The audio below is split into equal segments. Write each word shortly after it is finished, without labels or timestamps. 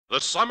The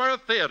Summer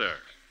Theater.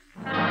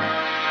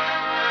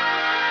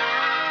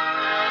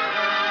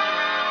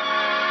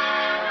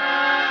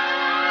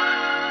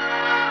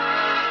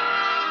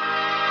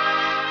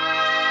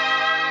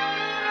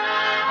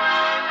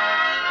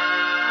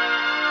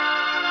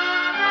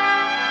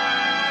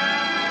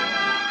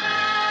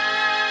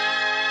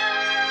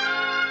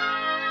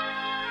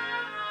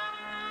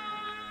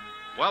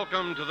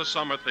 Welcome to the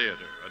Summer Theater,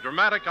 a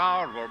dramatic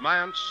hour of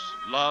romance,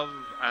 love,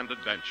 and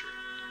adventure.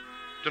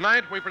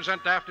 Tonight we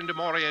present Daphne du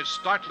Maurier's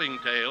startling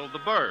tale, The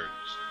Birds,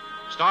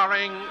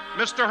 starring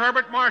Mr.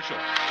 Herbert Marshall.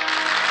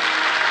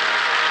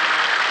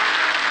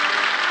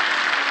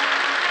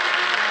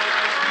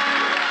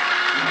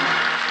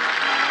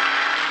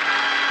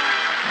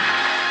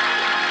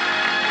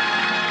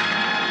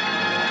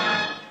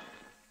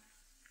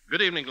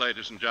 Good evening,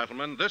 ladies and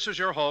gentlemen. This is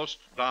your host,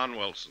 Don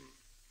Wilson.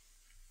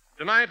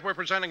 Tonight, we're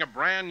presenting a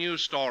brand new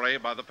story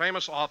by the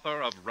famous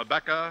author of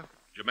Rebecca,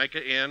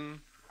 Jamaica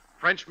Inn,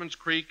 Frenchman's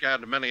Creek,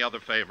 and many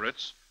other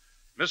favorites,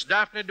 Miss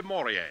Daphne du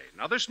Maurier.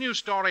 Now, this new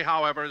story,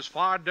 however, is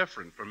far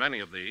different from any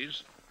of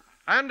these,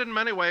 and in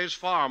many ways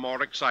far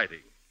more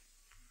exciting.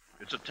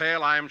 It's a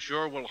tale I am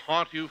sure will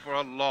haunt you for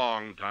a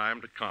long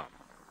time to come.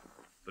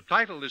 The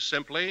title is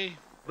simply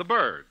The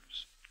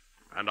Birds,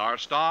 and our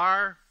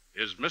star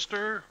is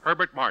Mr.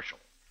 Herbert Marshall.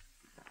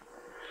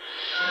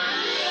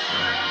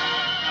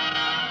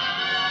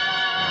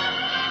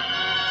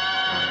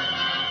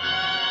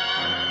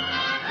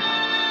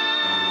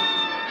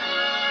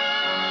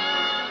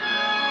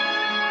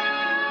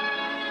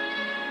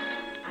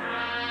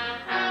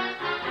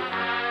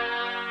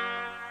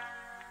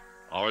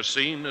 Our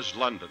scene is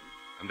London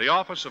and the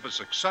office of a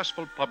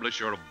successful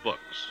publisher of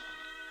books.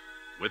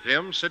 With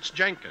him sits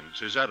Jenkins,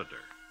 his editor.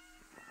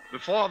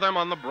 Before them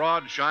on the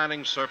broad,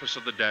 shining surface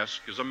of the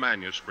desk is a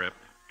manuscript,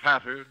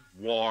 tattered,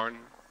 worn,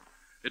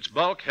 its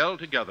bulk held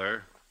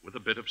together with a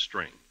bit of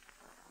string.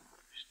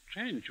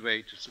 Strange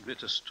way to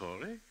submit a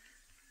story.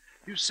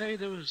 You say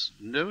there was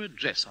no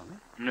address on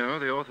it? No,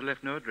 the author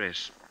left no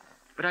address.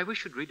 But I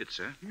wish you'd read it,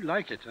 sir. You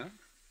like it, huh?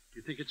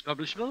 You think it's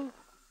publishable?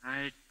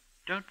 I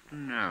don't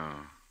know.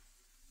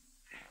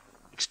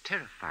 It's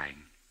terrifying.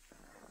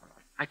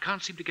 I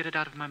can't seem to get it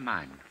out of my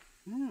mind.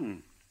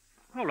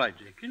 All right,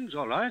 Jenkins,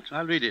 all right.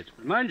 I'll read it.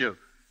 But mind you,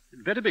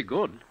 it better be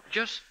good.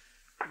 Just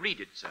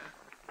read it, sir.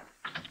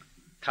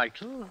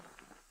 Title,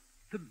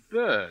 The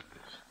Birds,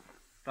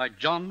 by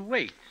John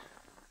Waite.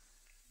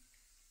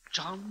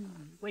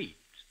 John Waite.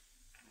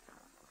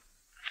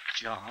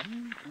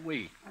 John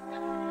Waite.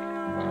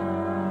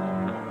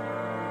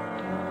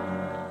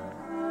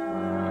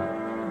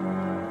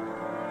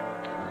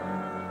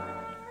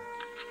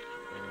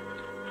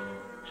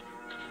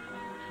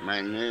 My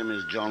name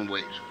is John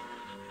Waite.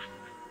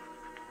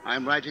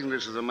 I'm writing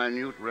this as a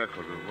minute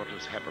record of what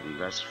has happened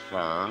thus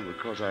far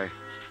because I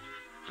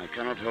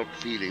cannot help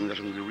feeling that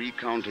in the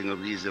recounting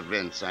of these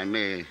events I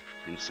may,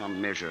 in some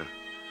measure,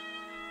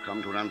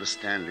 come to an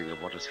understanding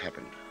of what has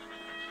happened.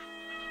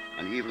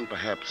 And even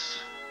perhaps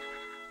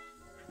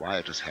why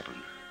it has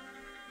happened.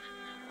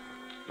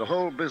 The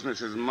whole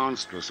business is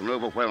monstrous and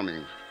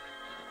overwhelming,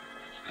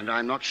 and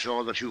I'm not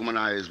sure that human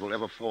eyes will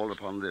ever fall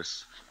upon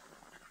this,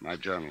 my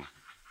journal.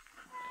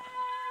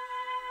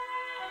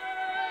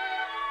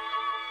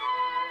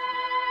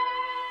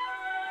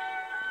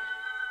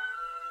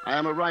 I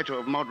am a writer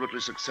of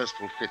moderately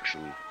successful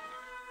fiction,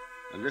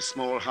 and this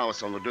small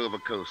house on the Dover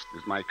coast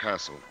is my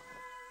castle,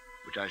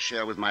 which I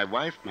share with my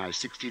wife, my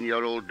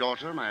 16-year-old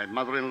daughter, my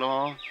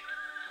mother-in-law,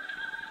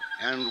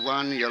 and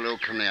one yellow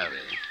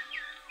canary.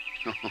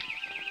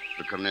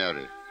 The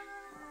canary.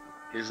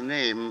 His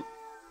name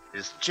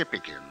is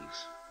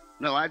Chippikins.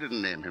 No, I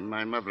didn't name him.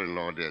 My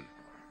mother-in-law did.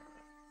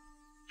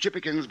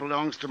 Chippikins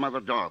belongs to Mother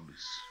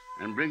Dobbs,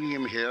 and bringing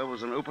him here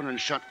was an open and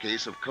shut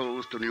case of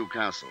coals to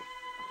Newcastle.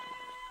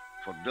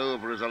 For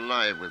Dover is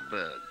alive with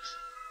birds.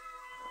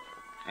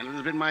 And it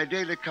has been my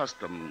daily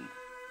custom,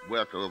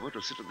 work over,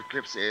 to sit at the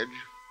cliff's edge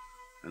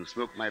and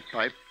smoke my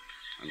pipe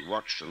and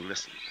watch and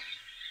listen.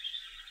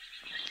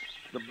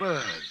 The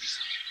birds,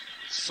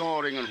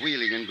 soaring and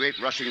wheeling in great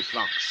rushing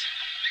flocks,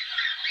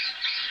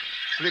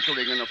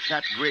 flickering in a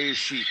flat gray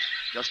sheet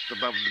just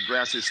above the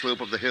grassy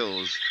slope of the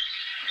hills,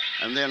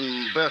 and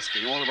then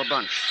bursting all of a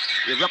bunch,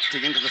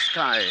 erupting into the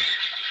sky,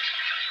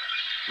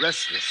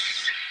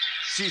 restless,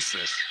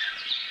 ceaseless,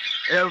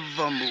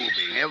 ever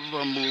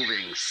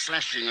moving,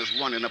 slashing as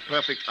one in a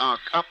perfect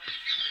arc up,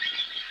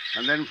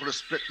 and then for a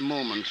split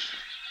moment,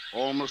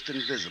 almost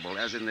invisible,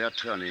 as in their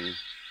turning,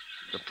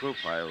 the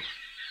profile,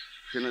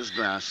 thin as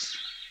glass,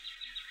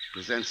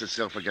 presents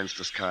itself against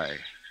the sky.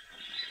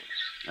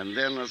 And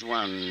then as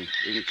one,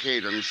 in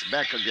cadence,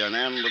 back again,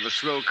 and with a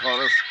slow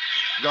chorus,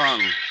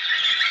 gone.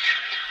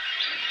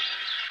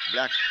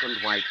 Black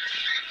and white,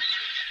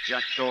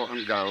 jackdaw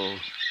and gull,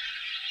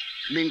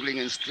 mingling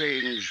in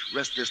strange,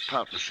 restless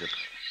partnership,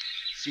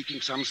 seeking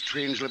some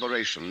strange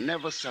liberation,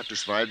 never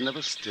satisfied,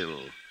 never still.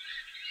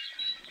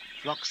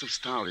 Flocks of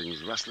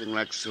starlings rustling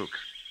like silk,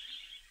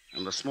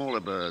 and the smaller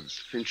birds,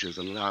 finches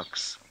and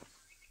larks,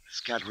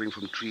 scattering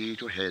from tree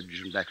to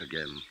hedge and back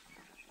again,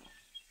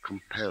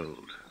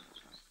 compelled.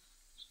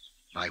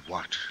 By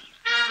what?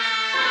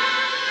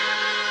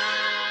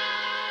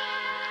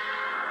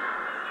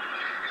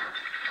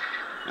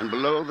 And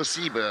below, the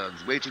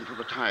seabirds waiting for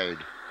the tide.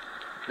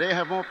 They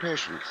have more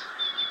patience.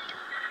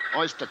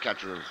 Oyster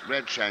catchers,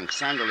 redshank,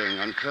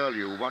 sanderling, and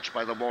curlew, watched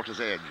by the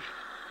water's edge,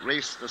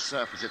 race the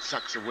surf as it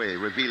sucks away,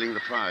 revealing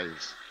the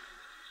prize.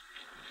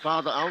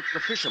 Farther out,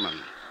 the fishermen.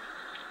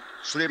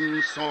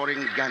 Slim,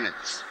 soaring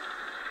gannets,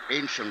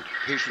 ancient,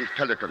 patient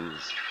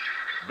pelicans,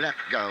 black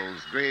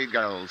gulls, gray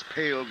gulls,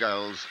 pale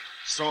gulls,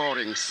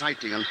 soaring,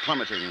 sighting, and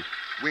plummeting,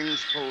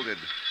 wings folded,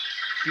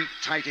 feet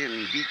tight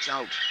in, beaks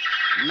out,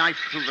 knife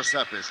through the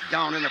surface,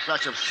 down in a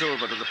flash of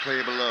silver to the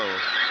prey below.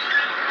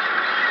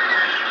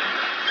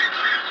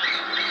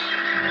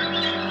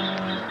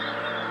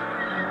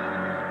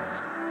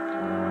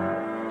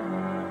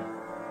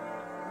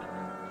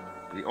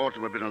 The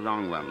autumn had been a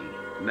long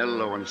one,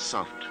 mellow and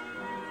soft.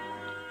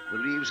 The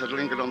leaves had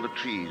lingered on the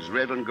trees,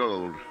 red and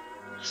gold,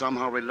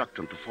 somehow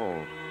reluctant to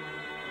fall.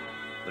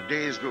 The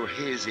days grew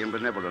hazy and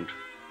benevolent,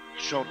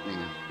 shortening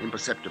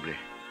imperceptibly.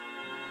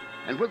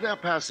 And with their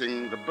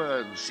passing, the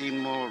birds seemed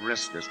more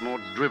restless, more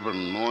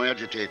driven, more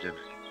agitated.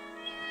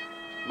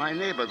 My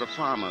neighbor, the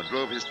farmer,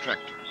 drove his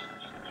tractor.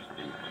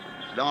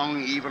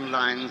 Long, even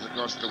lines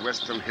across the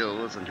western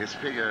hills, and his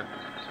figure,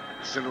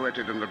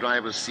 silhouetted in the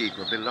driver's seat,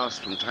 would be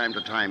lost from time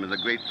to time in the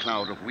great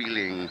cloud of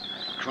wheeling,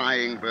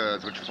 crying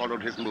birds which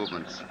followed his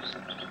movements.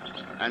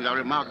 And I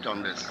remarked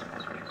on this.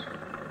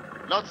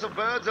 Lots of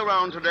birds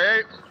around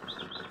today.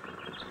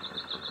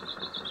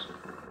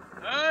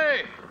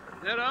 Aye,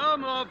 there are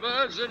more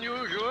birds than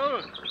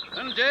usual,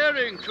 and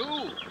daring,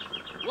 too.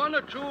 1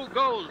 or 2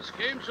 gulls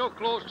came so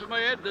close to my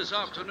head this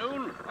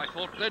afternoon, I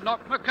thought they'd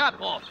knock my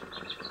cap off.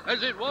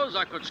 As it was,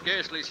 I could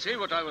scarcely see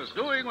what I was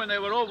doing when they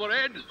were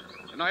overhead,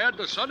 and I had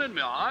the sun in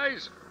my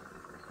eyes.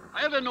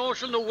 I have a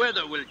notion the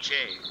weather will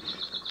change.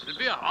 It'll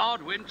be a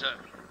hard winter.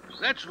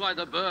 That's why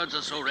the birds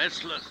are so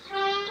restless.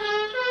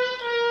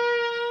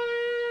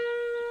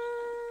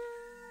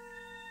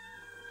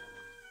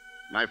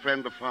 My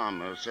friend the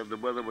farmer said the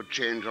weather would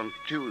change on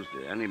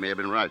Tuesday, and he may have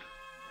been right.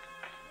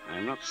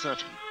 I'm not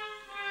certain.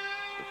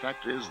 The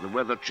fact is, the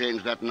weather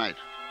changed that night.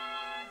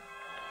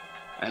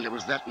 And it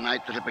was that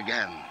night that it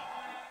began.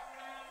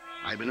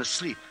 I've been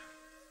asleep.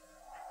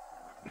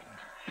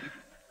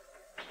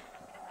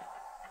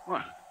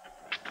 What?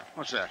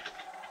 What's that?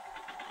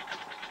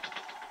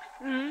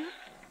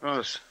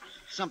 Oh,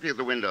 something at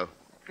the window.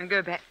 And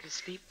go back to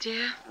sleep,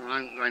 dear.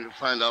 I'm going to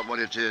find out what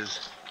it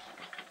is.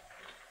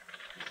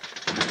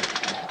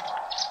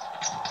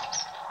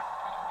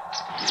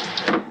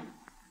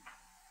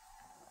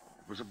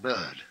 It was a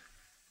bird.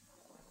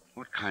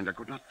 What kind, I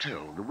could not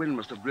tell. The wind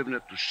must have driven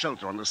it to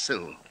shelter on the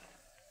sill.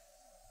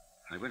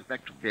 I went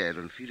back to bed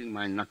and, feeling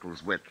my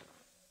knuckles wet,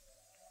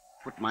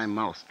 put my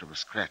mouth to the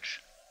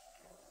scratch.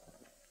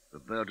 The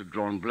bird had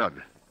drawn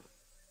blood.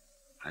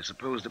 I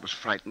supposed it was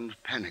frightened,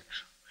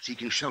 panicked,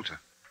 seeking shelter.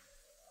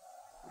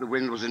 The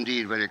wind was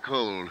indeed very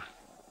cold.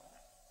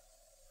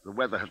 The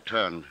weather had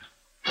turned.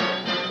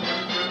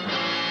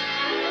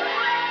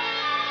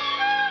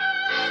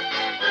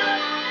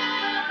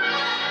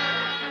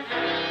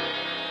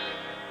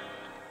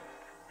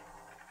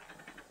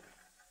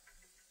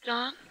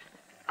 John,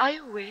 are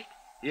you awake?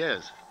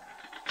 Yes.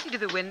 See to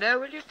the window,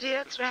 will you,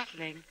 dear? It's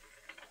rattling.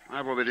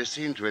 I've already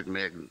seen to it,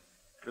 Meg.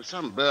 There's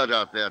some bird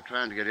out there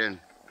trying to get in.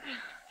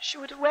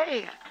 Shoo it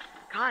away.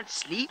 I can't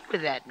sleep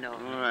with that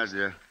noise. All right,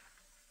 dear.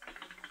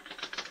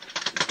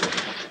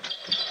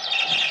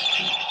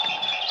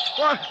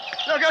 What?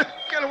 No,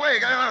 get away.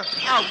 Get out.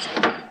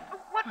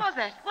 What was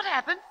that? What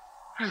happened?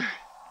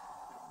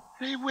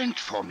 They went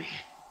for me.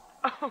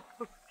 Oh,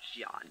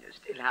 John, you're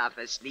still half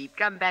asleep.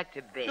 Come back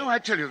to bed. No, I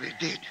tell you they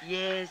did.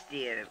 Yes,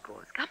 dear, of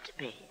course. Come to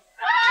bed.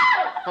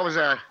 What was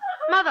that?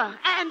 Mother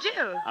and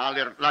Jill. I'll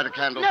light a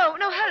candle. No,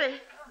 hurry.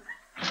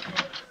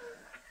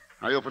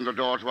 I opened the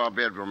door to our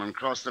bedroom and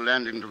crossed the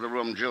landing to the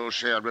room Jill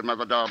shared with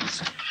Mother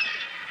Dobbs. It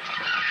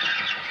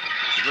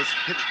was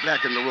pitch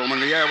black in the room,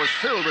 and the air was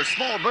filled with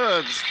small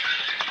birds.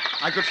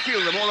 I could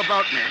feel them all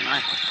about me,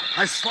 and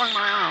I swung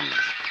my arms.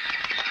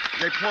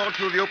 They poured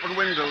through the open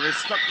window. They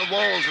struck the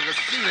walls of the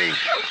ceiling.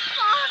 Oh,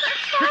 Father!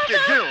 Quickly,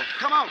 Jill,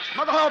 come out.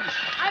 Mother Hobbs!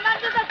 I'm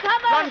under the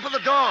cover. Run for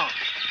the door.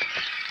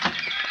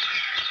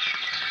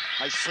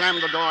 I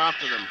slammed the door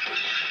after them.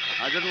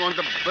 I didn't want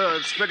the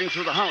birds spreading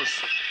through the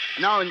house.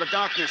 Now in the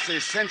darkness they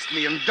sensed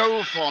me and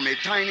dove for me,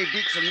 tiny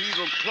beaks and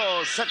needle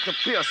claws set to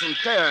pierce and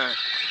tear.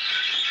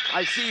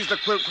 I seized the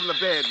quilt from the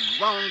bed,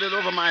 wound it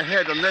over my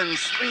head, and then,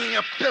 swinging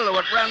a pillow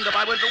at random,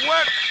 I went to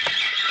work.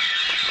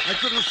 I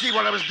couldn't see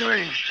what I was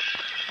doing,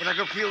 but I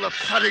could feel the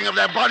thudding of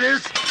their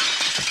bodies.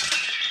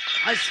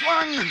 I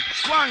swung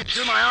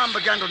till my arm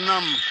began to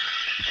numb.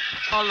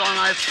 How long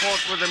I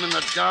fought with them in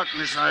the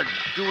darkness, I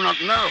do not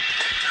know.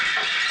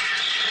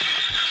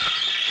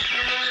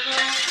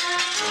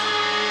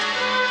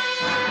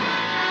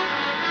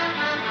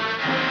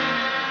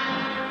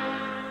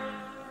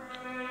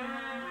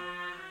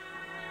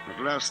 At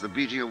last, the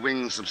beating of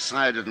wings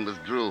subsided and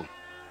withdrew.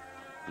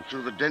 And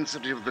through the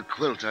density of the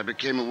quilt, I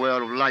became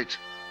aware of light.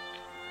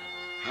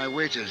 I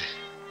waited,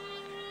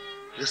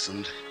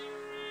 listened,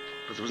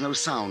 but there was no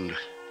sound.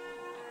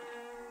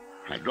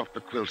 I dropped the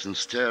quilt and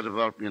stared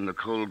about me in the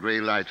cold gray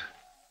light.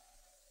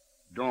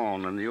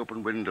 Dawn and the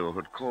open window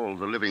had called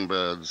the living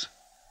birds.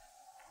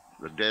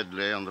 The dead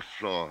lay on the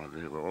floor.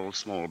 They were all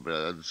small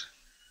birds.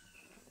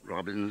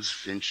 Robins,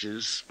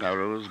 finches,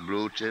 sparrows,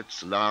 blue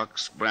tits,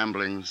 larks,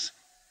 bramblings.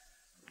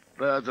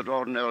 Birds that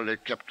ordinarily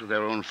kept to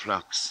their own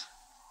flocks.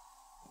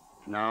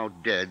 Now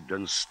dead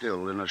and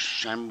still in a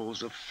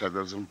shambles of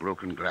feathers and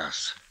broken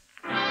glass.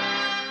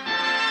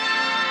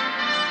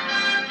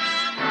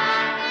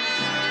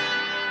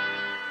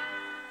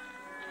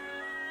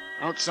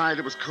 Outside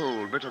it was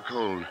cold, bitter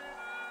cold,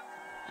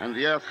 and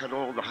the earth had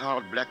all the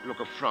hard black look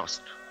of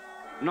frost.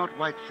 Not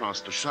white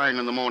frost to shine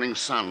in the morning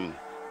sun,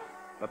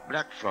 but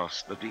black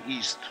frost that the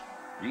east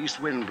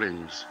wind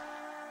brings.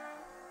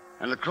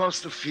 And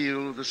across the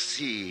field, the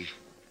sea,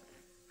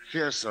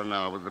 fiercer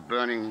now with the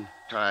burning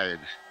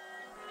tide.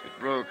 It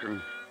broke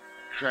and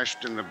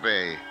crashed in the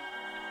bay.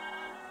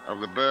 Of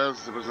the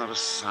birds, there was not a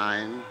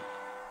sign,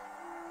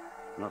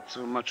 not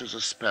so much as a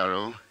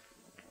sparrow.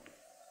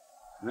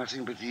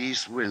 Nothing but the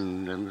east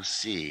wind and the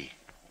sea.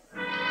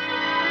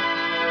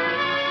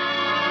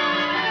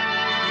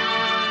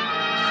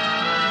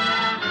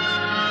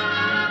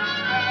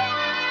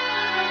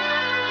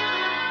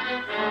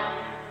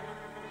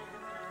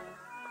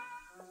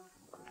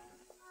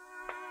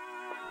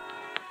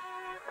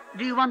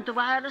 Do you want the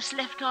wireless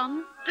left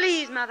on?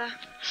 Please, Mother.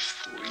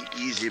 Oh,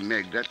 easy,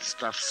 Meg. That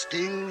stuff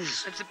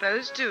stings. It's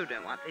supposed to.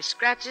 Don't want these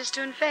scratches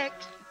to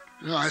infect.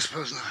 No, I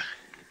suppose not.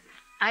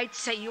 I'd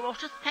say you ought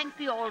to thank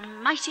the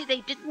Almighty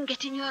they didn't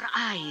get in your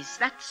eyes.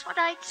 That's what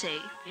I'd say.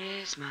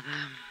 Yes, Mother.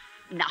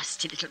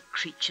 Nasty little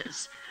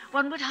creatures.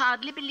 One would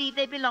hardly believe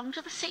they belonged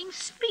to the same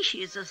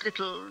species as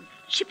little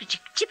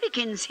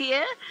chippykins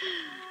here.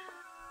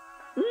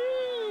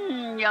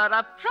 You're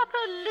a proper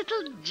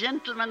little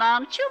gentleman,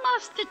 aren't you,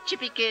 Master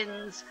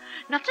Chippykins?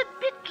 Not a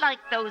bit like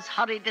those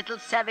horrid little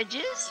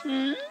savages,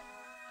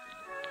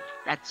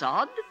 That's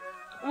odd.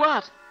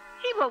 What?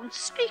 He won't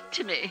speak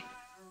to me.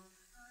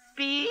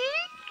 Speak?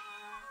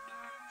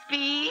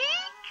 Speak?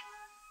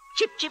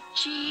 Chip, chip,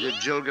 cheep.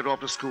 Did Jill get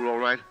off to school all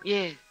right?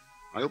 Yes.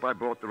 I hope I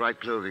brought the right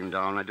clothing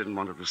down. I didn't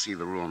want her to see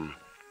the room.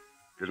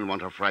 Didn't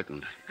want her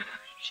frightened.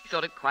 She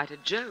thought it quite a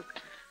joke.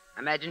 I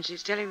imagine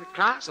she's telling the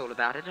class all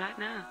about it right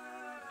now.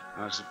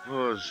 I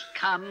suppose.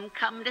 Come,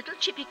 little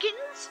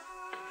Chippykins.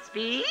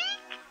 Speak?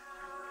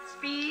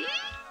 Speak?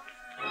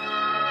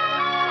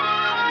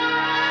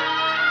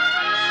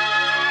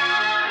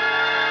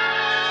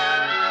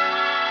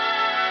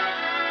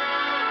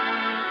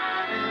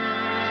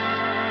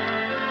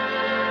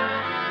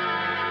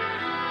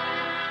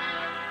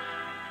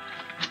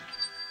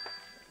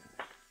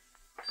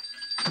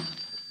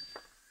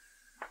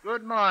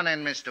 Good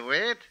morning, Mr.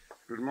 Waite.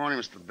 Good morning,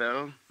 Mr.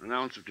 Bell. An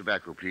ounce of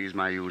tobacco, please,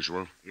 my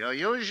usual. Your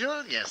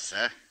usual? Yes,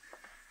 sir.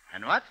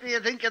 And what do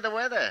you think of the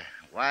weather?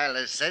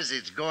 Wireless says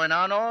it's going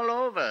on all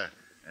over.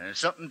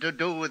 Something to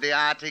do with the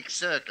Arctic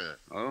Circle.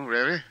 Oh,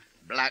 really?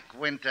 Black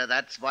winter,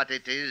 that's what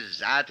it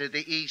is, out of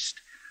the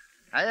east.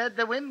 I had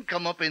the wind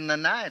come up in the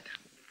night.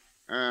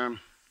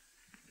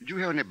 Did you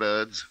hear any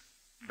birds?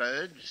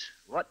 Birds?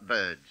 What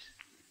birds?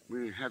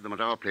 We had them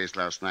at our place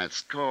last night.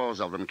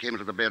 Scores of them came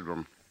into the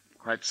bedroom.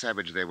 Quite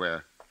savage they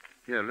were.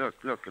 Here,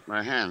 look at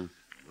my hand.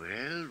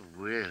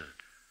 Well.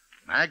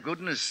 My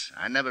goodness,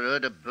 I never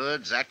heard of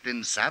birds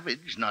acting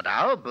savage, not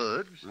our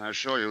birds. I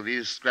assure you,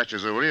 these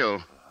scratches are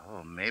real.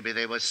 Oh, maybe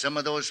they were some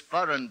of those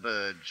foreign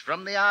birds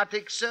from the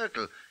Arctic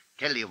Circle.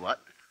 Tell you what,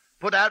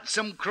 put out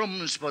some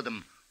crumbs for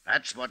them.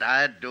 That's what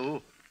I'd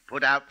do.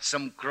 Put out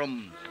some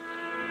crumbs.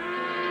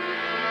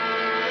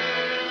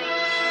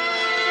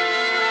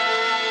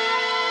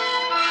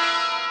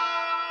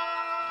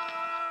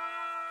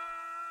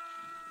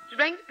 Did you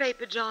bring the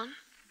paper, John?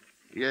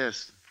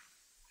 Yes.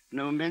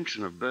 No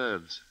mention of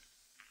birds.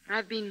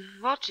 I've been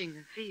watching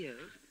the field.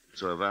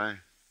 So have I.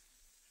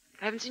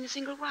 I haven't seen a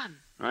single one.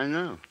 I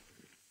know.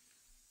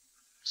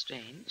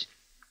 Strange.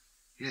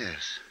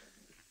 Yes.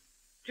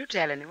 Did you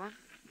tell anyone?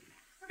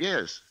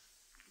 Yes.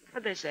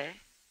 What'd they say?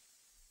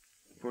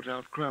 Put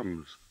out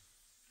crumbs.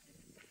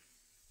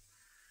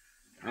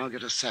 I'll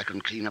get a sack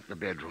and clean up the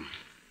bedroom.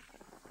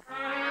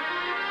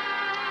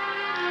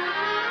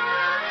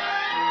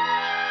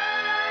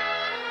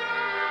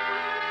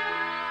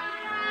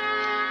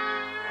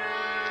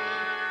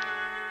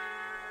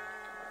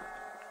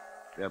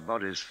 Their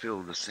bodies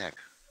filled the sack.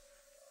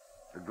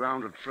 The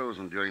ground had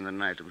frozen during the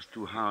night. It was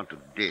too hard to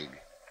dig.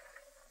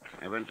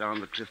 I went down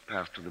the cliff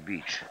path to the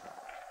beach.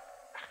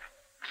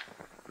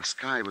 The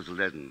sky was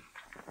leaden.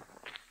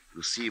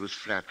 The sea was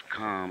flat,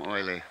 calm,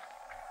 oily.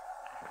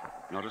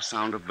 Not a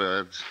sound of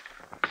birds.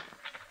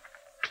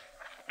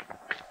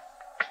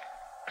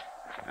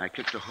 I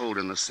kicked a hole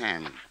in the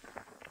sand.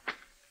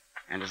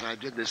 And as I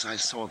did this, I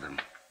saw them.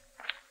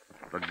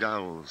 The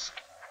gulls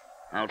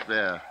out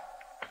there,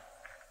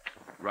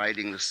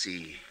 riding the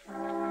sea.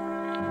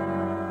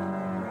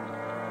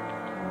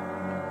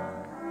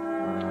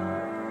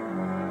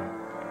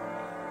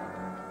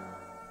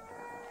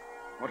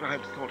 What I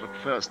had thought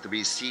at first to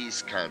be sea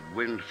scud,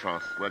 wind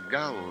froth, were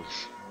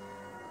gulls.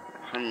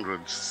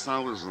 Hundreds,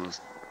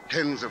 thousands,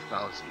 tens of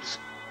thousands.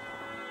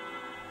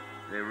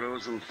 They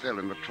rose and fell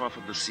in the trough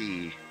of the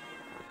sea,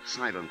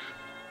 silent,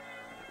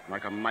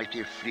 like a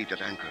mighty fleet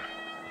at anchor.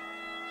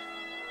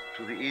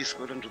 To the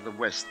eastward and to the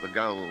west, the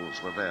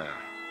gulls were there.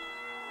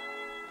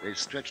 They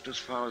stretched as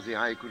far as the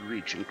eye could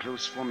reach in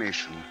close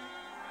formation,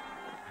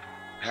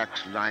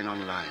 packed line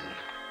on line.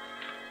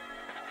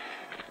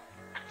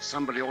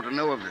 Somebody ought to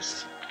know of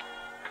this.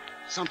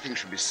 Something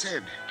should be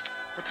said.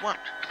 But what?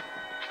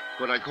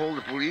 Could I call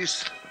the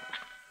police?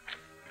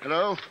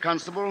 Hello,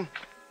 Constable?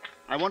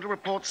 I want to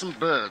report some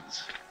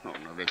birds. Oh,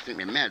 no, they'd think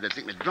me mad. They'd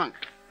think me drunk.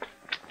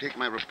 Take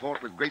my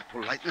report with great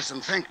politeness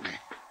and thank me.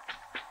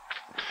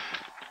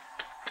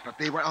 But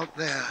they were out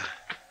there,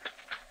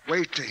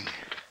 waiting.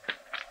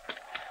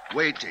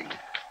 Waiting.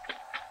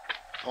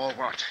 For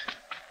what?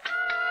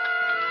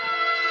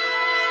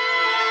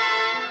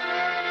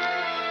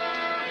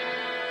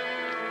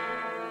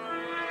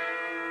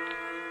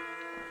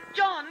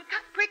 John,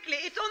 cut quickly.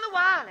 It's on the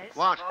wireless.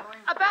 What?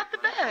 About the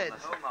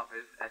birds. The Home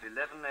Office at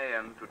 11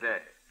 a.m.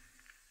 today.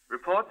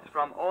 Reports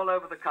from all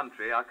over the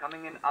country are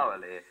coming in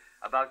hourly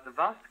about the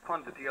vast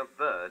quantity of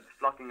birds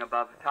flocking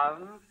above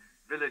towns,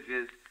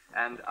 villages,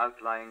 and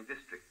outlying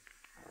districts,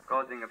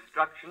 causing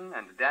obstruction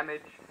and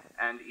damage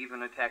and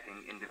even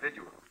attacking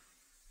individuals.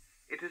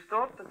 It is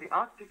thought that the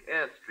Arctic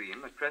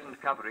airstream at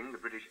present covering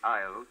the British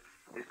Isles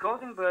is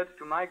causing birds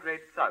to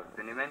migrate south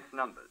in immense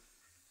numbers,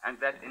 and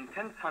that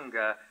intense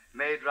hunger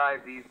may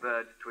drive these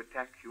birds to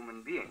attack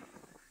human beings.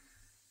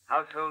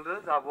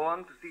 Householders are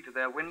warned to see to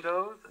their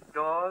windows,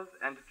 doors,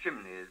 and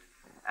chimneys,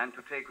 and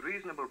to take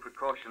reasonable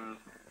precautions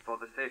for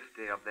the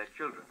safety of their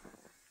children.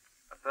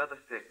 A further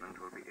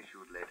statement will be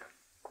issued later.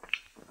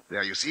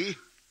 There, you see?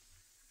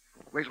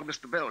 Wait till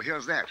Mr. Bell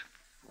hears that.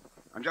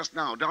 And just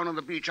now, down on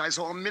the beach, I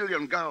saw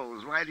 1,000,000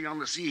 gulls riding on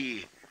the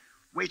sea,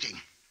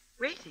 waiting.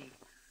 Waiting?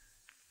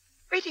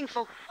 Waiting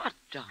for what,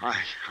 John?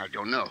 I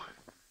don't know.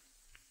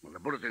 Well, the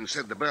bulletin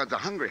said the birds are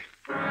hungry.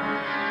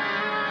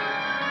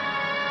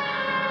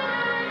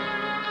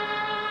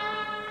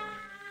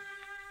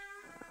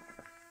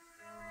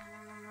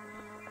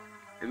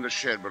 In the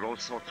shed were all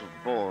sorts of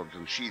boards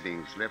and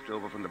sheathings left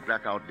over from the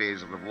blackout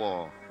days of the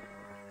war,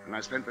 and I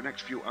spent the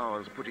next few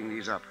hours putting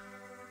these up.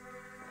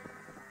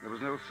 There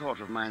was no thought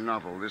of my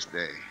novel this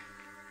day.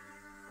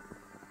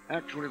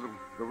 Actually,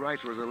 the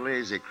writer is a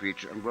lazy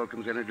creature and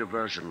welcomes any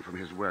diversion from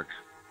his work.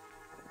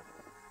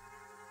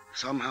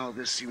 Somehow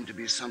this seemed to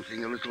be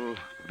something a little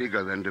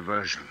bigger than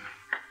diversion.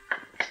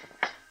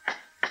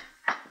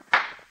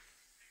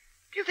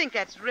 Do you think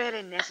that's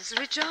really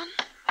necessary, John?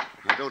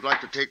 I don't like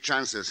to take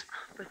chances.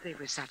 But they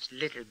were such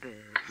little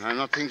birds. I'm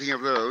not thinking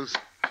of those.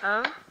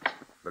 Oh?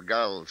 The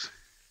gulls.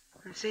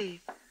 I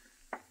see.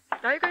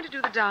 Are you going to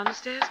do the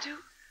downstairs, too?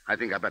 I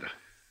think I better.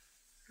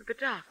 A bit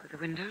dark with the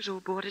windows all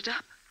boarded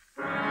up.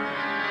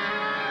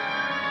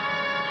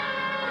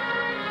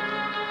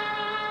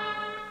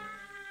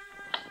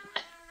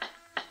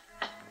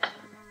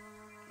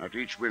 At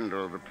each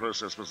window, the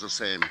process was the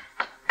same.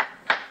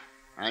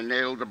 I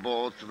nailed the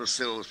boards to the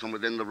sills from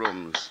within the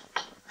rooms.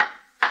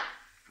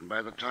 And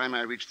by the time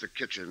I reached the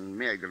kitchen,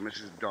 Meg and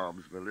Mrs.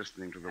 Dobbs were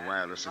listening to the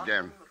wireless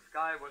again. The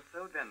sky was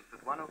so dense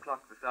at 1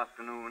 o'clock this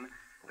afternoon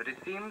that it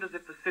seemed as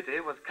if the city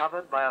was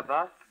covered by a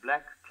vast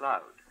black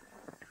cloud.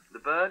 The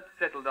birds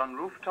settled on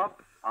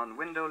rooftops, on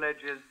window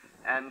ledges,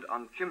 and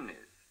on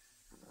chimneys.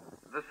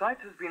 The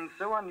sight has been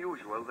so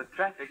unusual that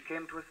traffic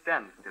came to a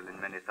standstill in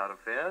many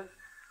thoroughfares.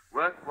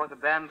 Work was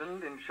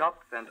abandoned in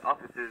shops and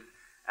offices,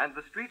 and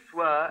the streets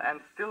were, and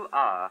still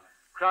are,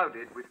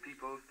 crowded with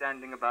people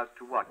standing about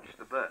to watch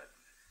the birds.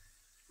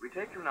 We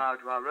take you now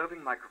to our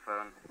roving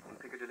microphone in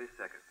Piccadilly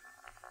Circus.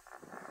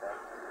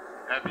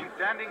 I've been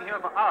standing here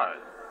for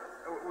hours.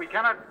 We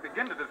cannot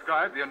begin to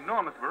describe the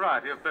enormous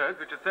variety of birds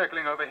which are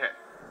circling overhead.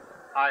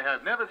 I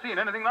have never seen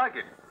anything like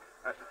it.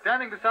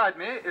 Standing beside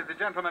me is the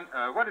gentleman...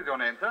 what is your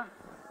name, sir?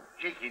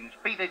 Jenkins,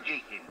 Peter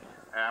Jenkins.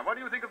 What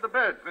do you think of the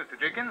birds, Mr.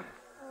 Jenkins?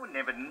 Oh,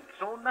 never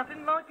saw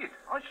nothing like it.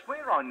 I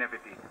swear I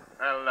never did.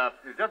 Well,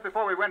 just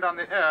before we went on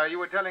the air, you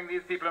were telling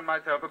these people and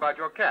myself about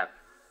your cat.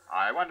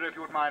 I wonder if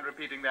you would mind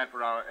repeating that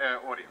for our air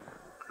audience.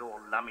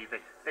 Lord, lummy,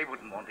 they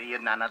wouldn't want to hear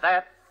none of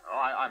that. Oh,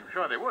 I'm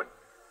sure they would.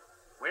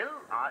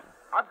 Well,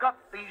 I've got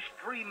these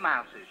 3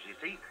 mouses, you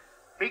see.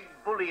 Big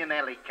bully and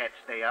alley cats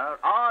they are,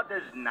 hard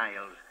as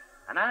nails.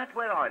 And out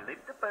where I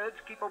live, the birds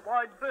keep a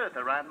wide berth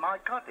around my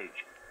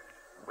cottage.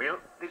 Well,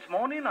 this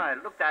morning I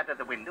looked out of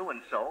the window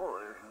and saw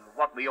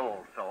what we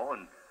all saw,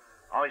 and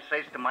I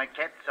says to my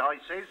cats, I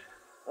says,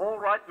 all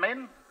right,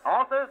 men,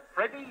 Arthur,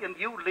 Freddie, and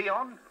you,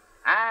 Leon,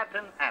 out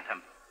and at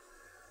 'em.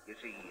 You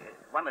see,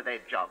 one of their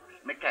jobs,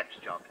 my cat's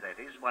jobs,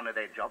 that is, one of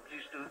their jobs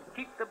is to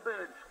keep the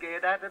birds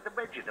scared out of the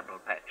vegetable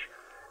patch.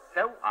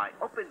 So I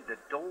opened the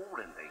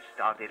door and they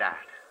started out.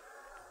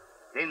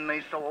 Then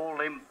they saw all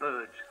them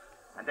birds,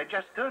 and they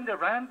just turned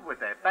around with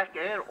their back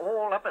hair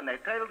all up and their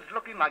tails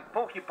looking like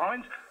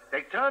porcupines,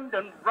 They turned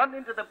and run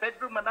into the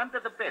bedroom and under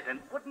the bed and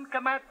wouldn't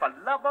come out for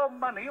love or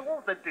money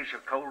or the dish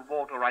of cold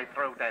water I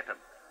throwed at them.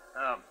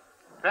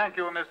 Thank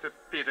you, Mr.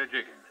 Peter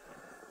Jiggins.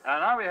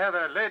 Now we have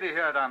a lady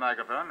here at our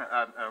microphone.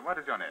 What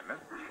is your name, miss?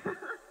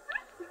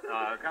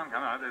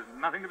 Come on. There's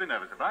nothing to be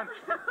nervous about.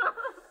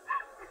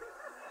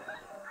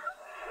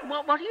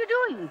 What are you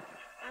doing?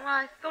 Oh,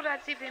 I thought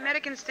I'd see if the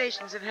American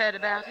stations have heard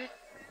about it.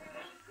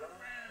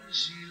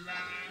 She lies.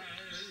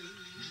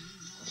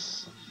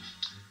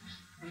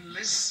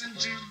 Listen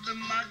to the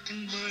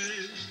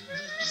mockingbirds.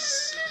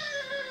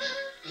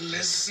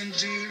 Listen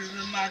to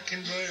the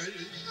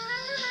mockingbird.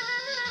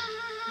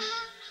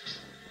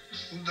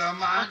 The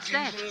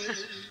mockingbird.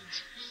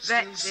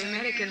 That's the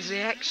Americans'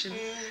 reaction.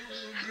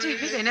 Dear,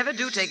 they never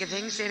do take a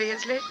thing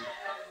seriously.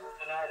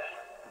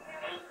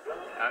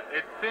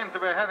 It seems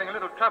that we're having a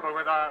little trouble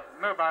with our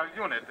mobile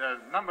unit.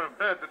 A number of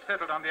birds have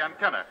settled on the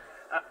antenna.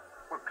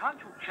 Well, can't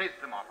you chase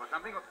them off or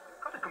something?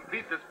 We've got to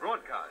complete this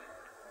broadcast.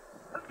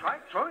 Well, try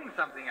throwing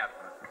something at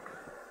them.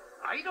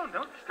 I don't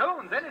know,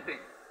 stones, anything.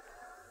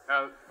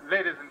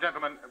 Ladies and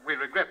gentlemen, we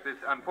regret this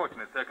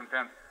unfortunate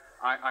circumstance.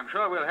 I'm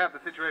sure we'll have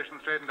the situation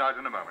straightened out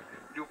in a moment.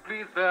 Would you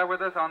please bear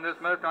with us on this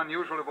most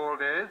unusual of all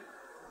days?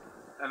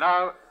 And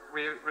now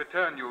we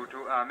return you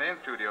to our main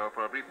studio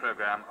for a brief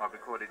program of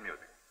recorded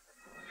music.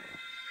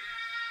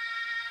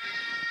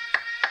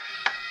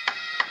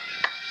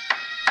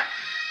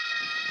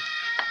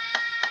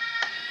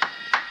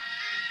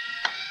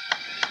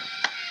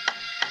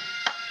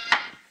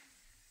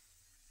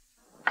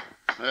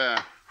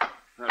 There.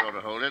 That ought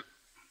to hold it.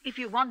 If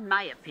you want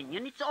my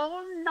opinion, it's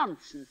all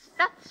nonsense.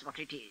 That's what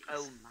it is.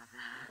 Oh,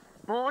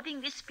 Mother. Boarding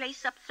this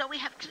place up so we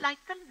have to light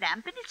the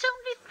lamp, and it's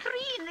only 3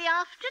 in the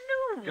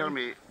afternoon. Tell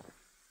me,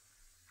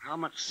 how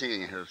much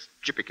singing has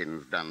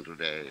Chippikins done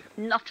today?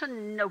 Not a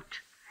note.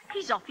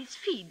 He's off his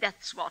feed,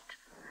 that's what.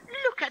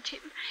 Look at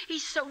him.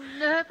 He's so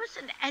nervous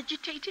and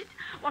agitated,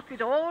 what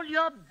with all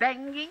your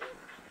banging.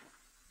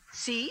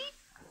 See?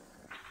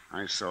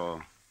 I saw.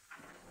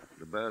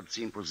 The bird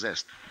seemed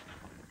possessed.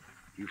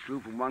 He flew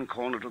from one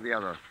corner to the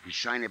other, his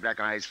shiny black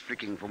eyes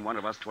flicking from one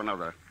of us to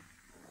another,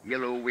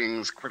 yellow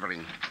wings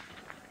quivering.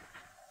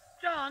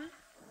 John,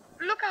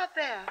 look out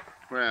there.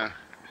 Where?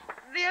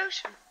 The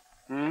ocean.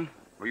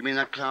 Oh, you mean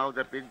that cloud,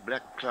 that big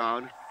black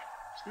cloud?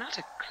 It's not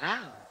a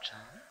cloud,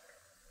 John.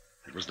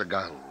 It was the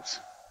gulls.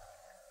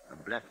 A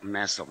black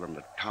mass of them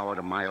that towered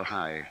a mile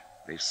high.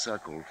 They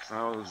circled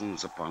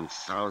thousands upon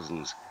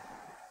thousands,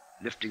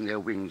 lifting their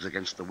wings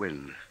against the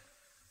wind.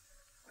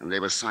 And they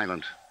were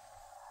silent.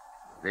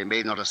 They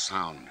made not a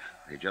sound.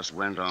 They just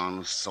went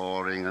on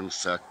soaring and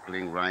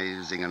circling,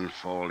 rising and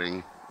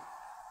falling,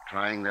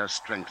 trying their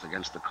strength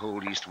against the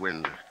cold east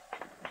wind.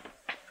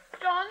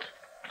 John,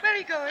 where are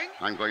you going?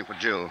 I'm going for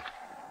Jill.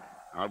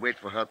 I'll wait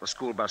for her at the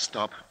school bus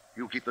stop.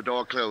 You keep the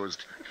door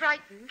closed. I'm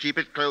frightened. Keep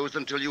it closed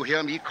until you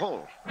hear me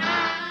call.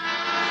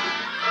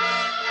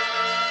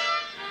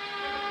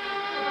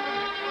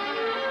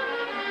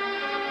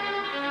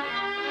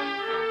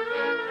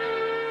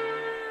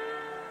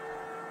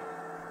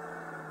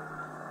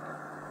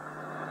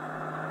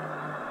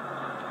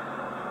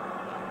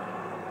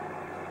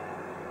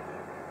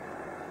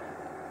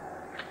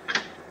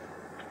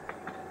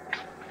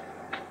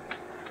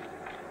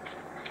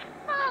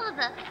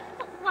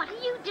 What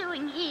are you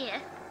doing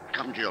here?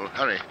 Come, Jill,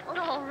 hurry. Well,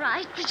 all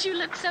right, but you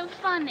look so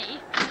funny.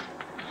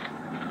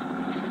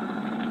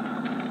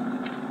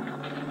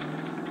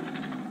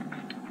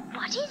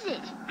 What is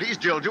it? Please,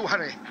 Jill, do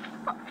hurry.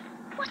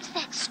 What's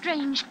that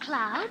strange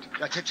cloud?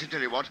 That's it,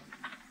 tell you what.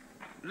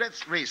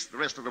 Let's race the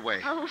rest of the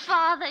way. Oh,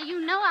 Father,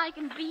 you know I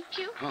can beat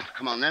you. Oh,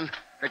 come on, then.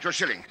 Get your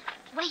shilling.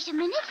 Wait a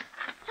minute.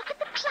 Look at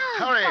the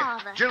cloud, Hurry,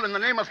 Father. Jill, in the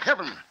name of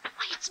heaven.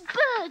 Why, it's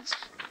birds.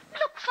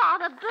 Look,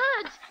 Father,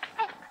 birds.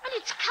 And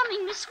it's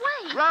coming this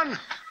way. Run!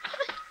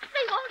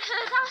 They won't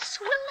hurt us,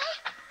 will they?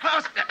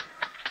 Faster!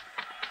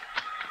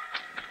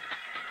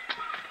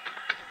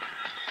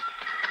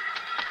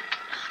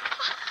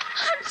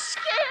 I'm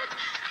scared.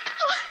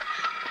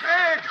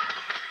 Meg!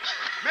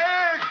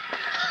 Meg!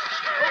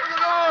 Open the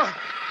door!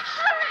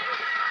 Hurry!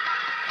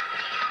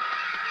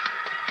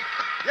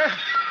 Yeah.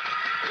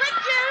 Quick,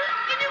 Jill!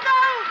 In you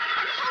go!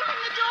 I'm holding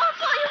the door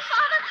for you,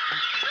 Father.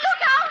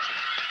 Look out!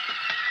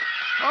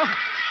 Oh,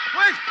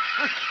 wait!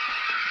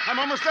 I'm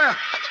almost there.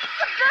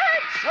 The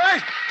birds!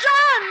 Wait!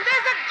 John,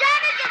 there's a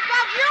garage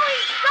above you.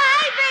 He's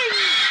driving!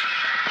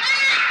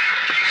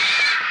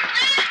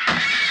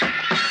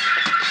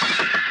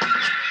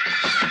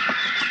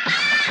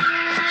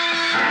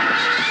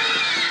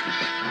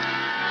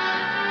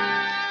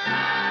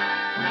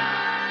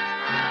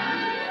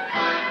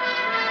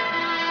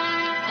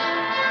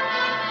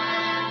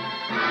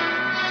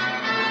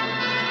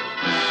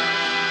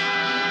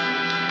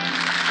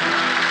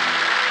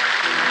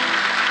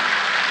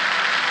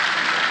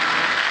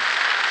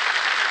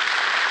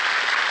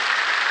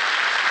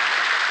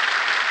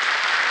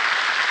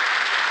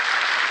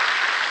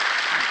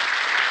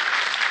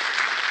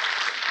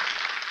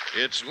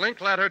 It's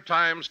Linkletter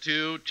Times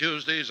 2,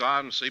 Tuesdays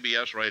on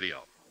CBS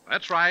Radio.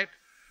 That's right.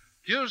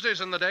 Tuesdays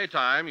in the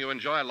daytime, you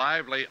enjoy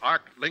lively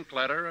Arc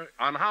Linkletter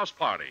on House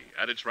Party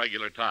at its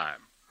regular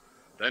time.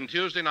 Then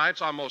Tuesday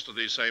nights on most of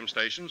these same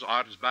stations,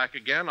 Art is back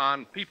again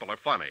on People Are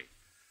Funny.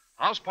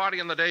 House Party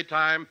in the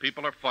daytime,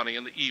 People Are Funny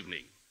in the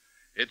evening.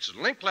 It's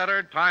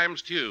Linkletter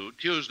times 2,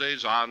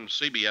 Tuesdays on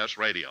CBS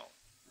Radio.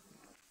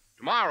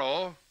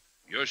 Tomorrow,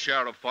 your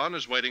share of fun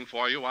is waiting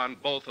for you on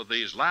both of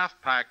these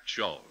laugh-packed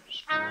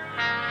shows.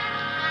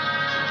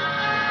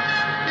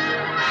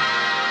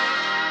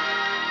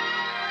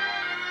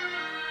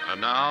 And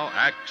now,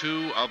 Act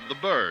 2 of The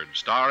Bird,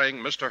 starring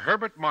Mr.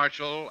 Herbert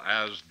Marshall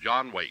as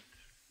John Waite.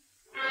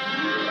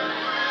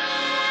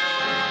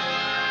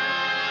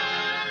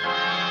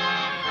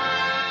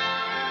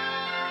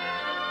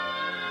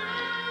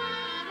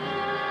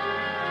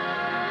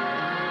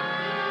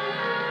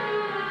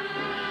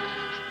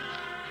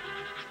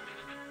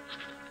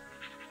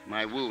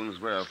 My wounds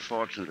were,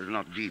 fortunately,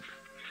 not deep.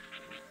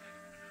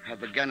 Had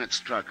the gannet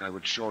struck, I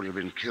would surely have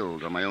been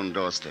killed on my own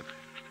doorstep.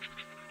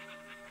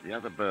 The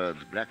other birds,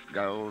 black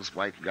gulls,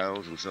 white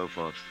gulls, and so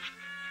forth,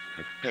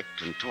 had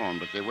pecked and torn,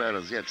 but they were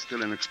as yet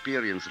still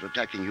inexperienced at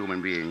attacking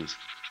human beings,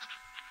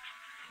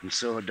 and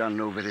so had done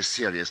no very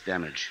serious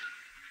damage.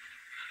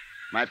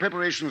 My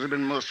preparations had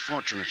been most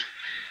fortunate.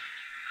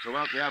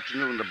 Throughout the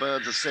afternoon, the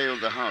birds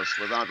assailed the house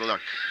without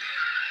luck,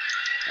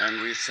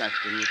 and we sat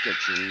in the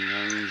kitchen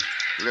and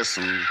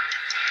listened.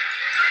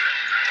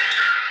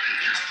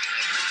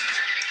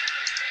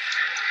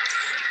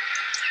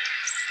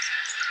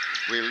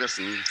 We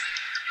listened,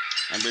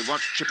 and we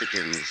watched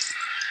Chippikins.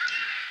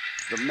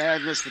 The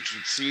madness which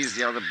had seized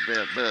the other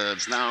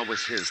birds now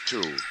was his,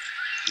 too.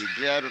 He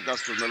glared at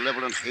us with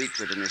malevolent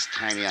hatred in his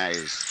tiny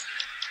eyes,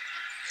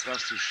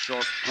 thrust his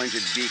short,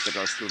 pointed beak at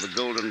us through the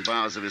golden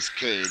bars of his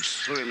cage,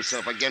 threw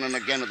himself again and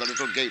again at the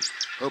little gate,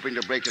 hoping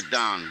to break it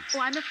down.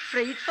 Oh, I'm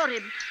afraid for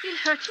him. He'll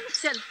hurt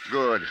himself.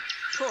 Good.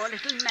 Poor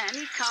little man,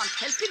 he can't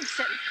help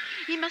himself.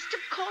 He must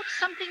have caught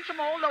something from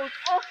all those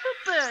awful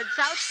birds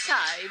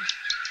outside.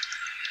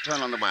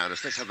 Turn on the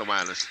wireless. Let's have the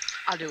wireless.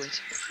 I'll do it.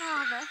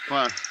 Father,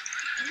 What?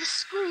 the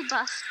school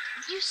bus.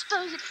 Do you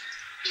suppose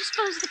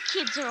the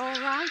kids are all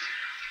right?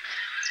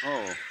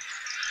 Oh,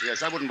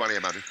 yes, I wouldn't worry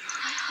about it.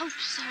 I hope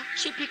so.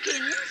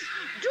 Chippikins,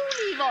 do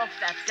leave off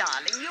that,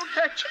 darling. You'll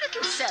hurt your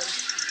little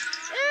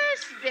self.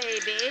 Yes,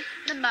 baby.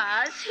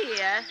 Mama's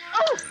here.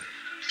 Oh,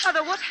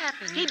 Mother, what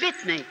happened? he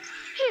bit me.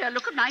 Here,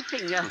 look at my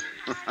finger.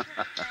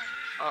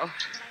 Oh,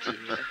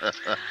 dear.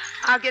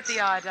 I'll get the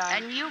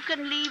iodine. And you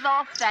can leave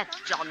off that,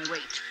 John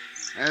Waite.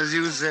 As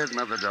you said,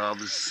 Mother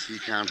Dobbs, he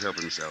can't help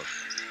himself.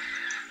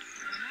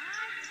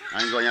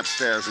 I'm going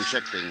upstairs and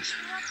check things.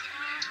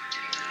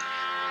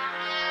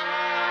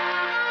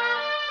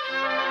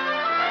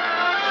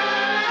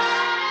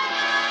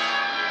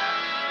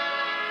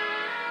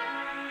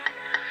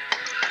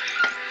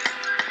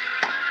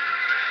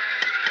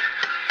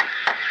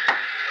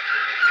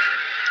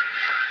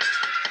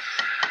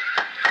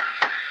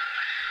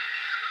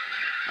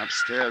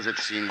 Upstairs, it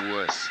seemed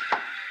worse.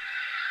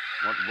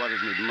 What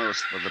worried me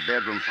most were the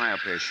bedroom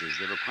fireplaces.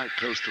 They were quite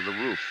close to the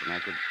roof, and I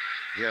could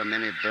hear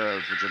many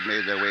birds which had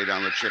made their way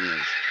down the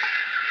chimneys.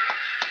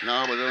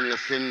 Now, with only a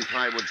thin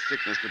plywood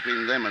thickness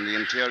between them and the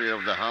interior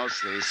of the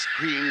house, they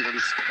screamed and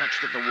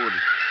scratched at the wood.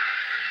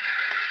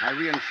 I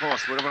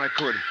reinforced wherever I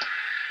could,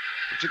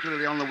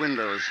 particularly on the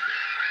windows.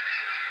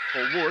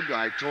 For wood,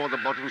 I tore the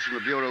bottoms from the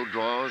bureau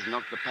drawers,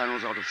 knocked the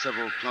panels out of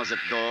several closet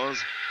doors,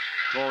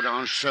 tore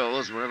down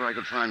shelves wherever I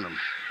could find them.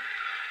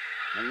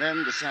 And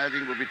then,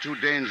 deciding it would be too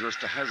dangerous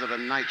to hazard a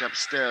night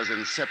upstairs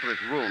in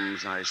separate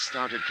rooms, I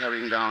started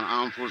carrying down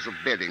armfuls of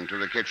bedding to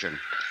the kitchen.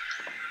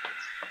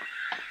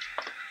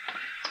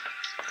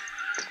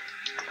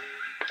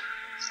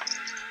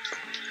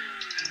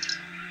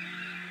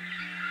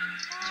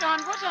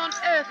 John, what on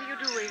earth are you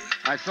doing?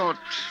 I thought,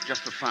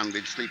 just for fun,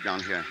 we'd sleep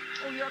down here.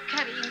 Oh, you're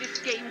carrying this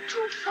game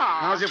too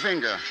far. How's your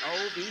finger?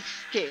 Oh, be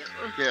still.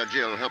 Here,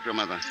 Jill, help your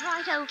mother.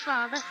 Righto,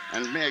 Father.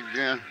 And Meg,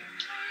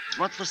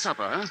 what's for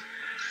supper, huh?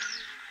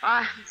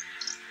 I'm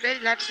very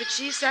glad for the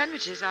cheese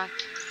sandwiches. I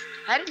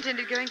had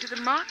intended going to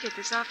the market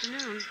this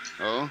afternoon.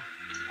 Oh?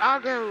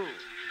 I'll go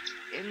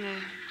in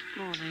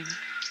the morning.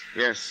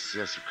 Yes,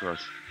 of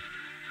course.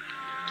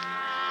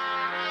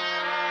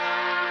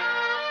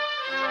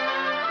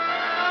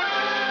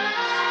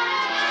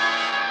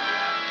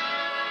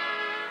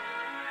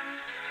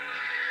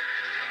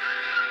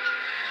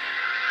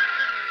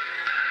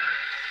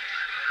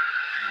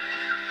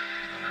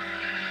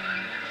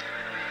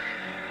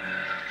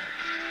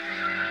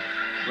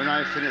 When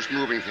I finished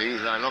moving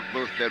things, I locked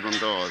both bedroom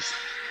doors.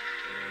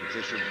 If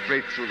they should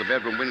break through the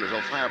bedroom windows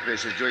or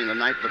fireplaces during the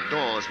night, the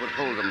doors would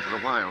hold them for a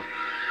while.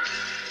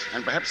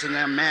 And perhaps in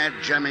their mad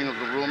jamming of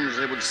the rooms,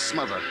 they would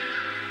smother.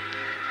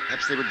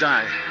 Perhaps they would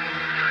die.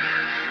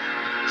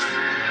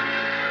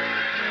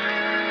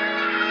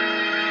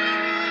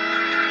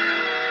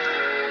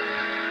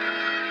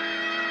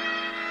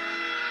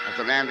 At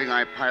the landing,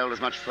 I piled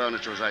as much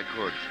furniture as I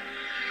could.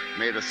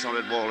 Made a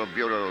solid wall of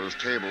bureaus,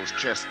 tables,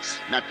 chests,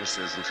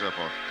 mattresses, and so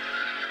forth.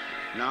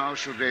 Now,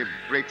 should they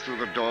break through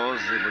the doors,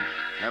 they would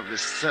have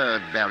this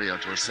third barrier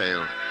to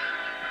assail.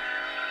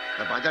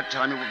 But by that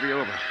time it would be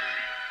over.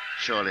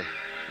 Surely.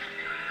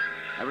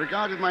 I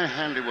regarded my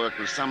handiwork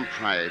with some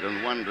pride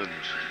and wondered.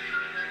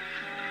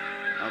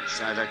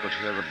 Outside I could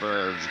hear the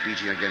birds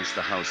beating against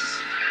the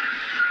house.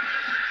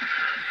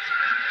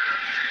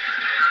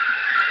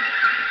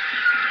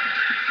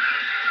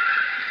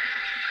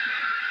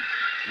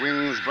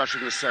 Wings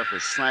brushing the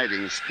surface,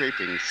 sliding,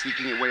 scraping,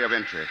 seeking a way of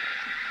entry.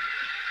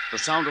 The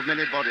sound of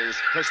many bodies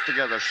pressed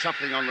together,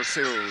 shuffling on the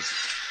sills.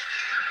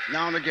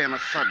 Now and again a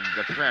thud,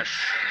 a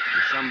crash,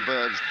 and some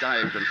birds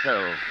dived and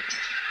fell.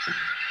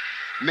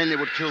 Many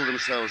would kill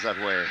themselves that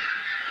way.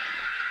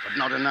 But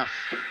not enough.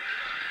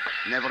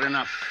 Never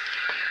enough.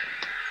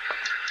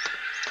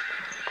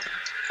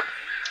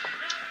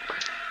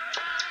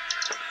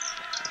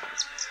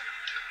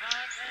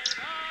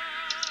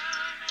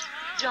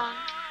 John?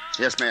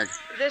 Yes, Meg?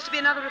 There's to be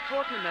another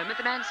report in a moment.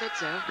 The man said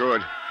so.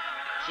 Good.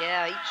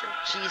 Yeah, eat your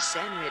cheese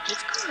sandwich.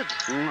 It's good.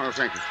 Oh,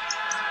 thank you.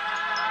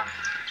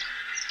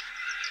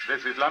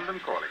 This is London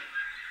calling.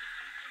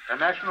 A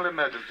national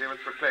emergency was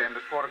proclaimed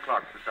at 4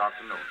 o'clock this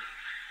afternoon.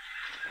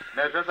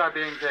 Measures are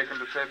being taken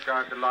to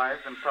safeguard the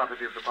lives and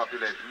property of the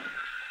population,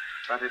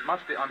 but it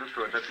must be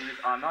understood that these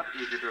are not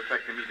easy to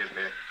effect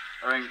immediately,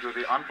 owing to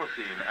the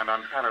unforeseen and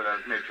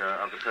unparalleled nature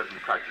of the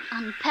present crisis.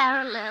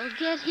 Unparalleled.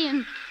 Get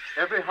him.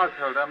 Every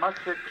householder must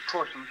take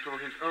precautions to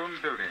his own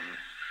building,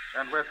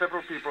 and where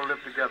several people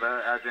live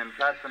together, as in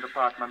flats and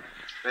apartments,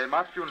 they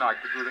must unite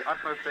to do the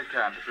utmost they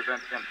can to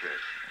prevent entry.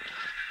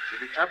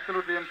 It is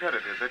absolutely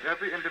imperative that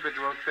every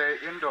individual stay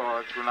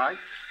indoors tonight,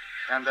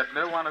 and that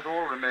no one at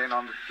all remain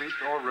on the streets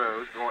or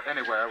roads or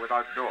anywhere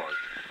without doors.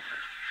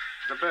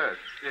 The birds,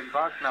 in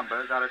vast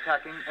numbers, are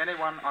attacking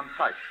anyone on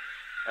sight,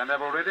 and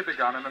have already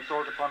begun an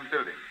assault upon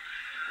buildings.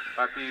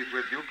 But these,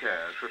 with due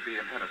care, should be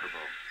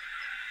impenetrable.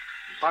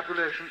 The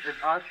population is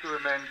asked to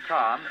remain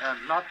calm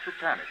and not to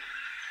panic.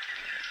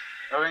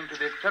 Owing to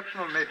the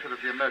exceptional nature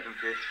of the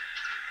emergency,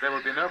 there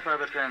will be no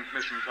further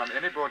transmission from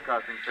any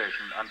broadcasting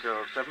station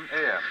until 7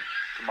 a.m.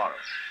 tomorrow.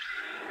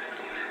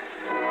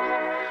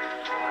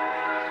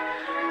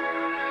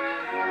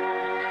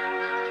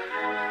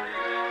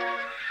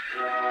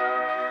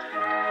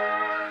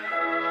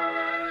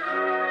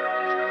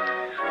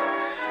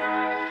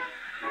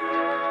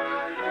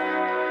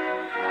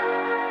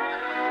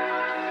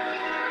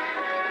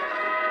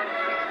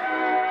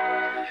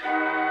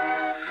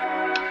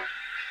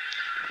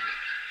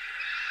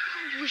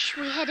 Wish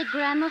we had a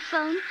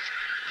gramophone.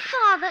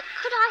 Father,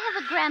 could I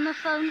have a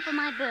gramophone for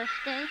my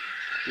birthday?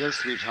 Yes,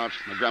 sweetheart,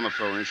 a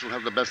gramophone. You shall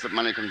have the best that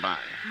money can buy.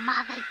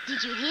 Mother,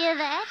 did you hear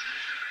that?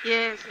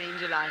 Yes,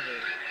 Angel, I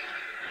heard.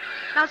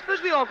 Now,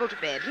 suppose we all go to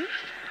bed.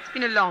 It's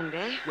been a long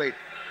day. Wait.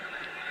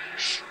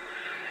 Shh.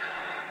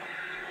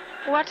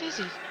 What is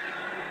it?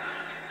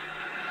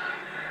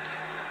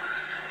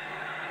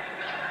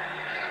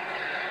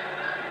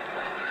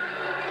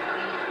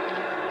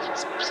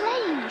 It's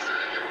planes.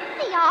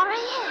 The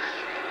RAF.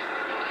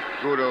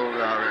 Good old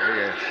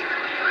RAF.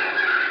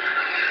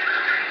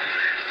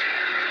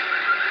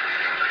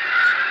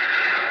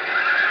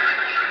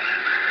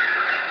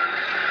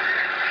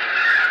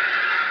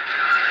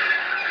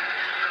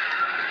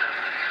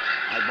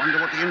 I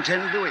wonder what they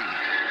intend doing.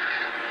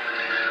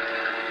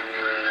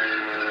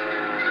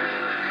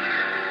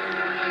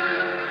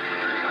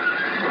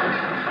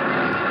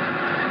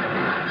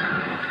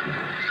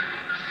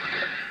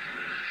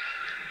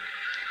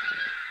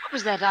 What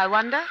was that, I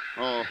wonder?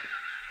 Oh,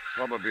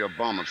 probably a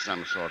bomb of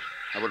some sort.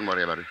 I wouldn't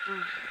worry about it.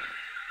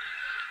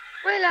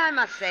 Well, I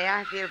must say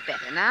I feel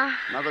better now.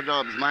 Mother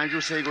Dobbs, mind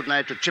you say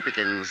goodnight to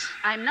Chippikins.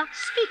 I'm not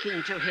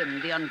speaking to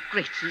him, the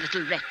ungrateful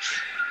little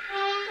wretch.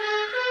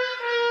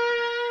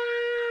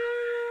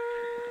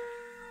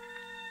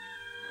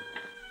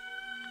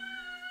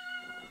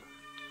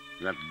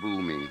 That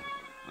booming,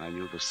 I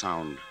knew the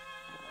sound.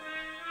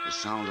 The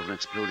sound of an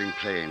exploding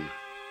plane.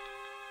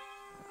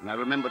 And I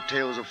remembered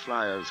tales of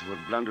flyers who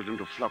had blundered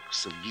into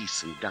flocks of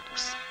geese and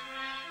ducks.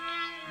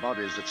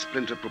 Bodies that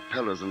splintered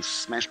propellers and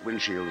smashed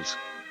windshields.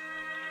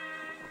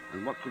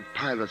 And what could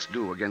pilots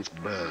do against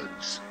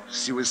birds?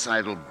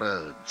 Suicidal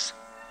birds.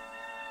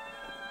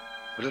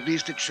 But at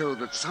least it showed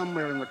that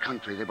somewhere in the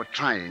country they were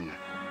trying.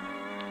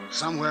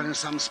 Somewhere in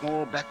some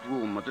small back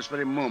room at this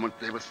very moment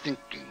they were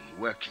thinking,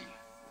 working.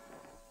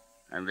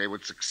 And they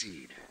would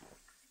succeed.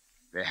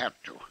 They had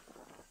to.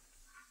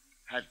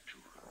 Had to.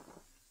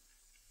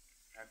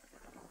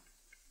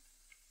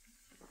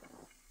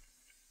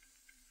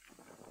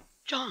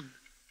 John.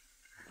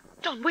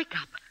 John, wake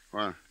up.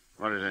 What?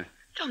 What is it?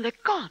 John, they're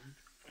gone.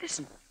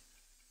 Listen.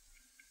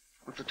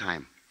 What's the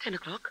time? 10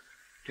 o'clock.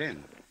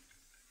 10.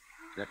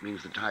 That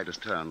means the tide has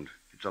turned.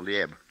 It's on the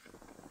ebb.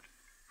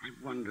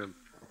 I wonder,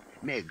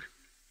 Meg,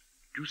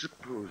 do you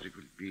suppose it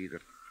would be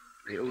that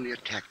they only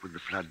attacked with the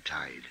flood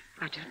tide?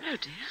 I don't know,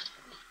 dear.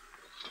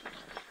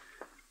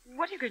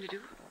 What are you going to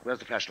do? Where's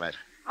the flashlight?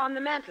 On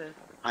the mantel.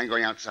 I'm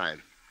going outside.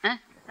 Huh?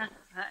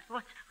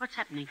 What's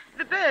happening?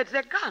 The birds,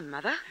 they're gone,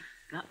 Mother.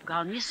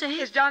 Gone, you say?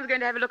 Yes, John's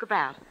going to have a look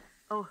about.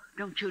 Oh,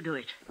 don't you do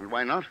it. And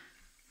why not?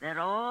 They're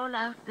all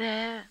out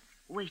there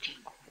waiting.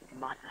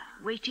 Mother.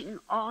 Waiting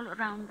all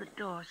around the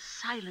door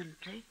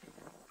silently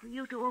for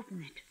you to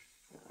open it.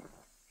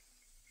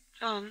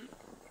 John,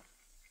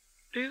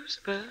 do you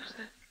suppose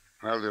that...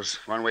 Well, there's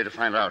one way to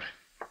find out.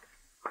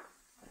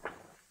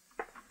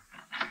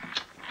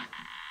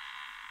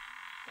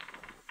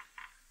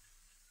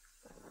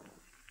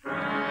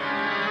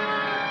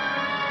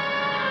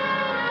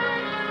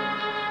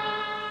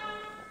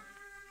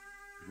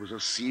 It was a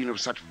scene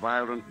of such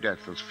violent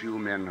death as few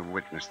men have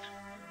witnessed.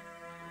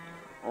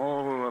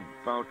 All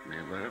about me,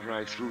 wherever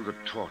I threw the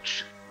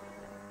torch,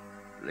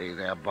 lay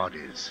their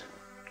bodies,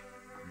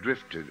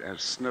 drifted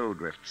as snow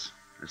drifts,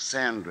 as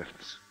sand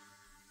drifts,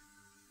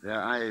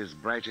 their eyes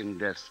bright in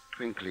death,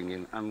 twinkling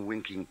in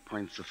unwinking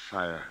points of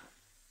fire.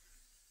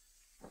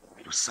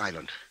 It was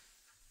silent,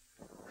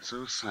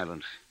 so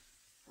silent,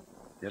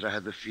 yet I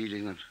had the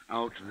feeling that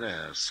out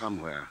there,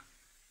 somewhere,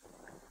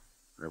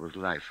 there was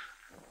life.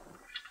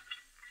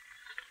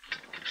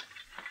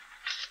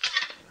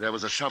 There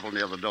was a shovel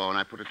near the door, and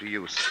I put it to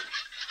use.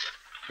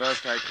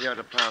 First, I cleared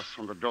a path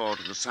from the door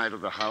to the side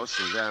of the house,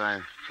 and there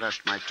I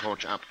flashed my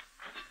torch up.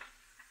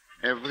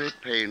 Every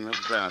pane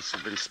of glass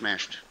had been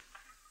smashed.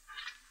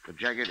 The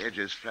jagged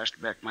edges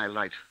flashed back my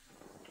light.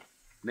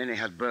 Many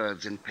had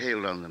birds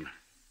impaled on them.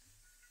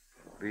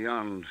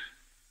 Beyond,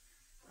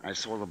 I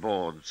saw the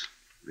boards.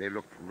 They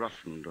looked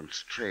roughened and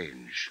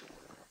strange.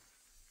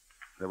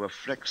 There were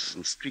flecks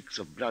and streaks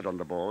of blood on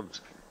the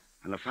boards,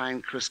 and a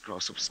fine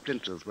crisscross of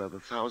splinters where the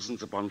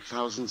thousands upon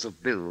thousands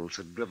of bills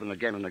had driven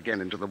again and again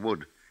into the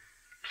wood.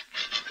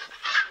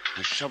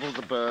 I shoveled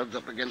the birds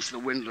up against the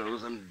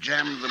windows and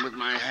jammed them with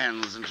my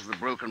hands into the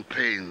broken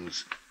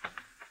panes.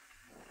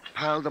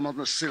 Piled them on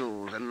the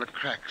sills and the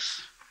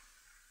cracks.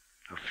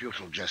 A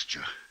futile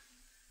gesture.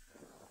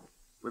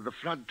 With the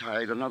flood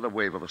tide, another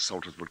wave of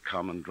assaulters would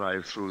come and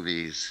drive through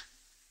these.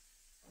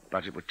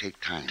 But it would take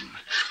time,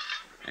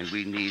 and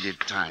we needed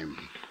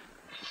time.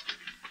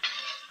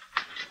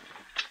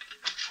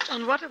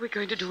 John, what are we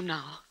going to do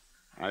now?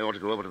 I ought to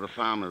go over to the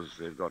farmers.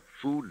 They've got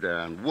food there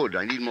and wood.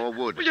 I need more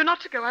wood. Well, you're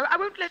not to go. I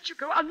won't let you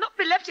go. I'll not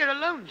be left here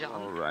alone, John.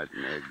 All right,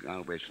 Meg.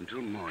 I'll wait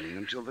until morning,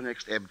 until the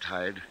next ebb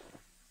tide.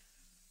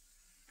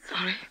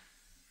 Sorry.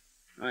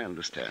 I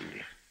understand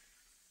you.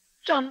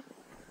 John,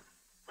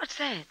 what's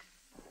that?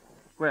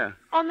 Where?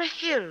 On the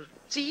hill.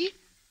 See?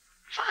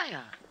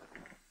 Fire.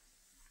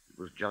 It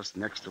was just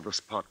next to the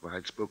spot where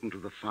I'd spoken to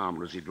the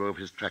farmer as he drove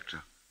his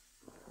tractor.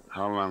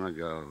 How long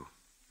ago?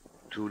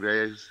 2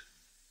 days?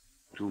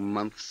 2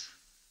 months?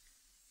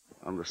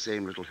 On the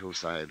same little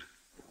hillside.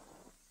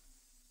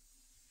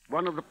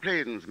 One of the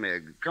planes,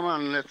 Meg. Come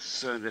on,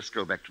 let's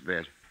go back to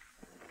bed.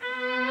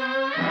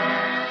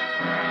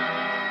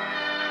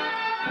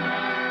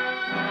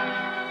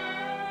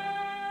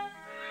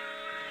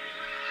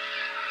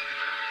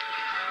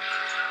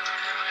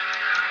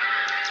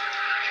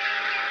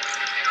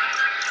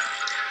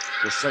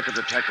 The second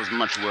attack was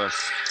much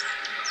worse.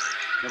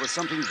 There was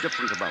something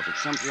different about it,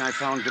 something I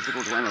found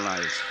difficult to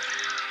analyze.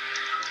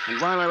 And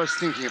while I was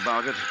thinking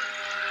about it,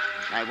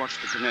 I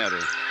watched the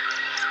canary.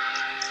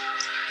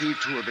 He,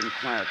 too, had been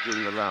quiet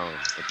during the lull,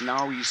 but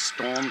now he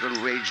stormed and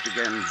raged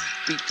again,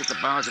 beat at the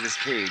bars of his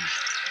cage.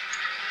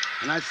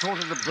 And I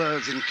thought of the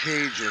birds in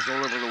cages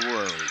all over the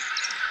world.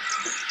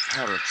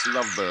 Parrots,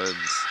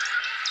 lovebirds,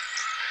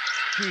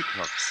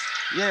 peacocks,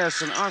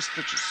 yes, and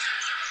ostriches.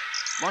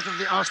 What of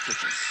the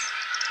ostriches?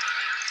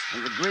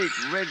 And the great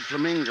red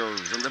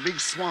flamingos and the big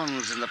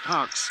swans in the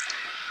parks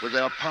with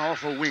their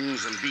powerful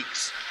wings and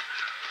beaks.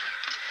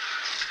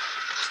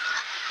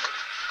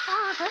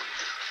 Father,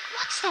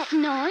 what's that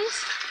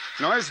noise?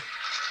 Noise?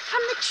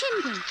 From the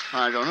chimney.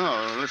 I don't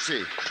know. Let's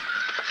see.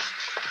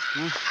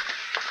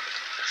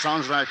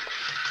 Sounds like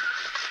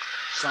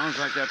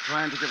they're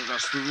trying to get at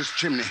us through this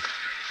chimney.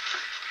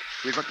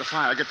 We've got the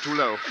fire. Get too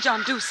low.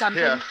 John, do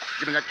something. Here,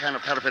 give me that can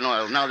of paraffin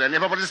oil. Now then,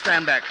 everybody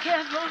stand back.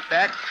 Careful.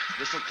 Back.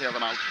 This will clear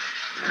them out.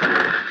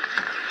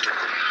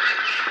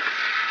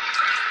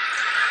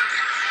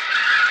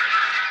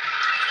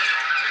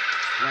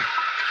 Yeah,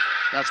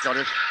 that's got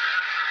it.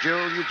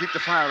 Jill, you keep the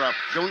fire up.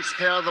 Don't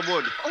spare the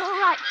wood. All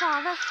right,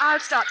 Father. I'll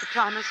start the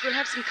primers. We'll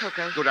have some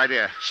cocoa. Good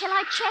idea. Shall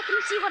I check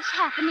and see what's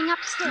happening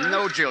upstairs?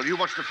 No, Jill. You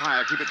watch the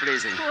fire. Keep it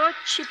blazing. Poor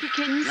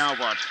Chippykins. Now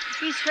what?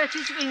 He's hurt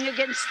his wing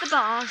against the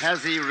bars.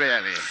 Has he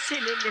really?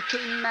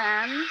 Silly-looking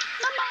man.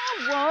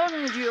 Mama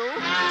warned you.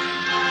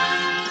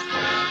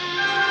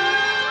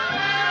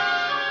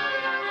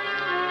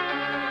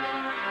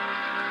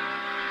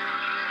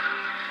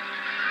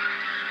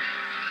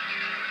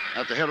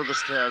 At the head of the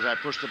stairs, I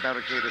pushed the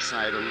barricade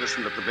aside and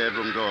listened at the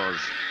bedroom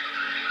doors.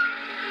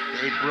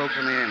 They'd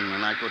broken in,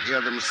 and I could hear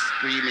them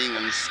screaming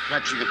and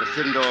scratching at the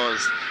thin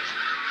doors.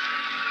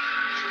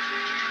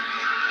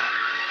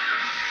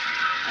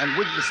 And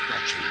with the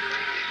scratching,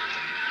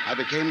 I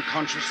became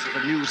conscious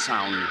of a new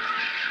sound.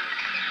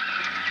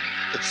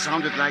 It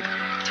sounded like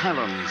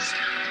talons.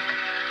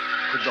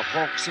 Could the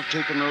hawks have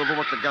taken over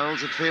what the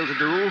gulls had failed to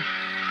do?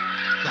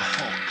 The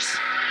hawks.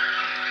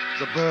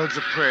 The birds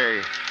of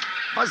prey.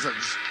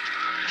 Buzzards.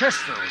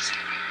 Kestrels.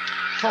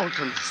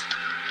 falcons.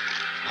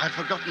 I'd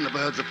forgotten the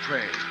birds of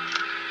prey.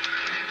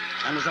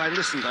 And as I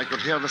listened, I could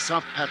hear the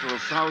soft patter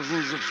of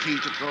thousands of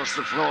feet across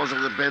the floors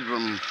of the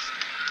bedrooms,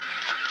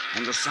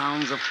 and the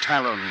sounds of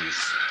talons,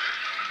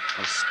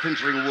 of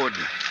splintering wood.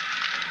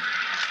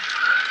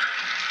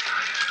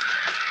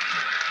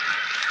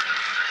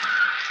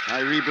 I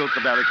rebuilt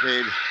the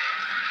barricade,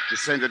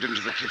 descended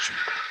into the kitchen.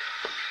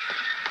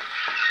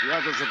 The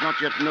others had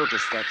not yet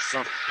noticed that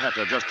soft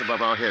patter just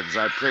above our heads.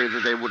 I prayed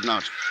that they would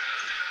not.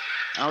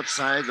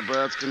 Outside, the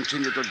birds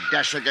continued to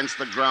dash against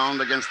the ground,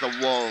 against the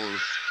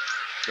walls.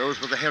 Those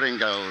were the herring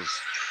gulls,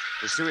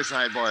 the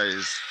suicide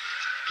boys,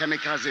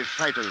 kamikaze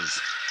fighters.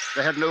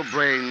 They had no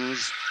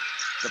brains.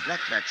 The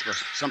blackbacks were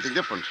something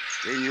different.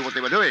 They knew what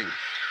they were doing.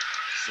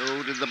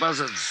 So did the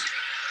buzzards,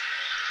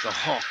 the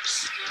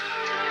hawks.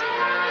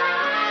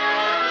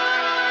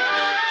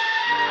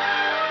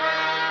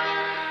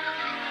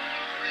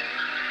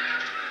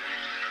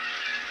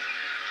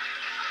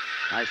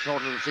 I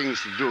thought of the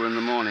things to do in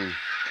the morning.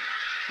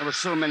 There were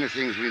so many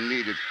things we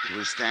needed to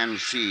withstand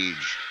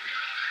siege.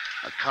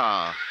 A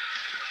car.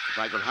 If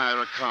I could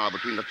hire a car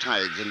between the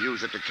tides and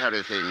use it to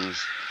carry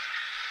things.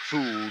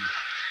 Food,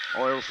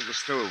 oil for the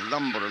stove,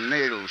 lumber and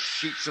nails,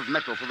 sheets of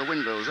metal for the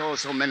windows. Oh,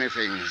 so many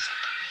things.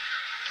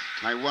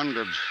 I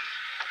wondered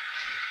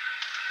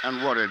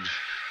and worried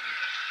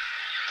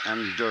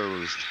and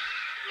dozed.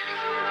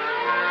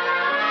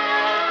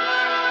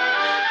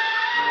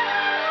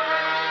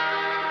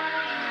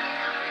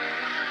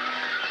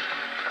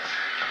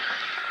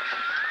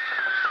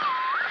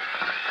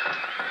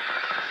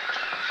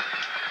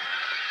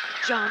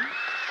 John,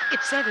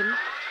 it's 7.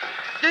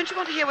 Don't you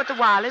want to hear what the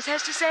wireless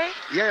has to say?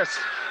 Yes.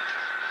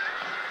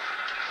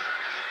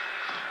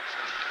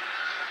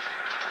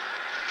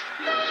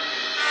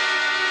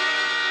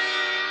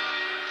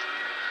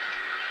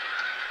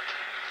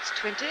 It's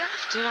 20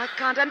 after. I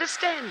can't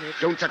understand it.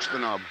 Don't touch the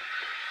knob.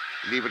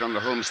 Leave it on the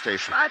home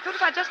station. I thought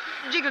if I just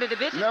jiggled it a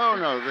bit...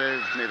 No,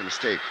 they've made a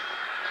mistake.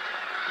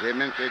 They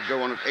meant they'd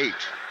go on at 8,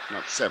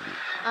 not 7.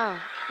 Oh,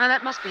 well,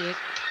 that must be it.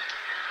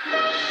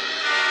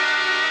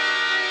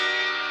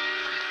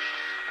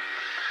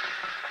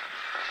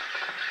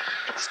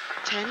 It's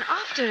 10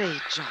 after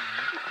 8, John.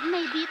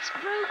 Maybe it's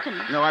broken.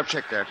 No, I've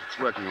checked that. It's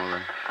working all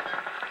right.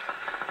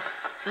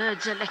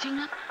 Birds are letting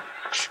up.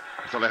 Shh.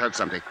 I thought I heard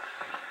something.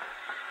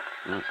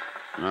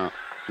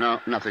 No,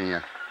 nothing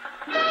yet.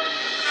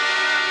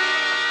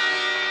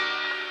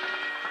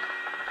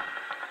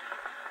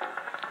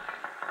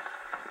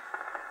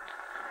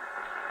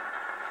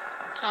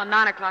 Oh,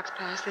 9 o'clock's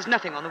past. There's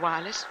nothing on the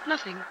wireless.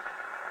 Nothing.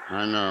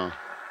 I know.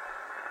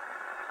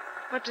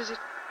 What does it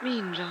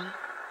mean, John?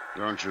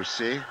 Don't you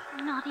see?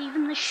 Not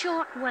even the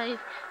shortwave.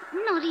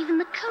 Not even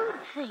the code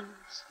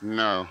things.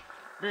 No.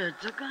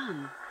 Birds are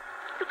gone.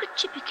 Look at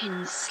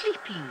Chippikins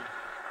sleeping.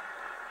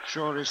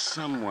 Sure is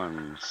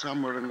someone,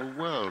 somewhere in the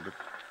world.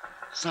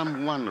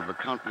 Some one of the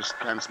countless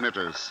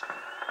transmitters.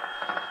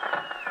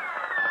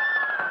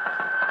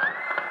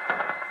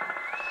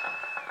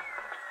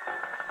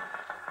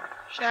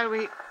 Shall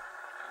we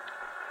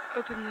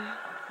open the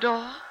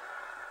door?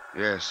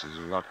 Yes, there's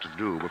a lot to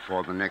do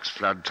before the next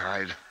flood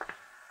tide.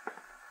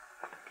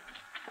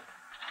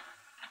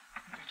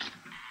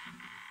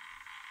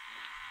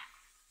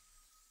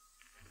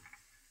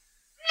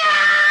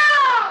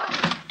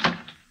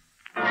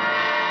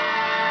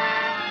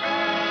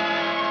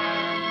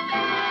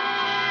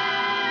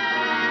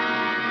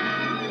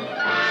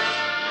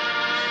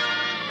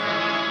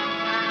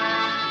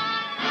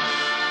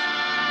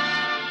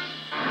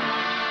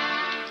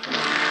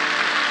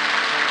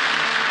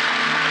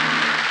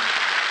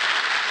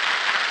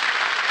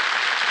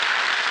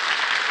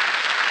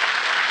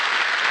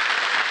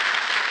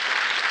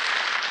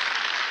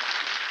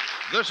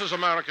 This is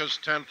America's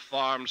 10th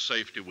Farm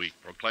Safety Week,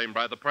 proclaimed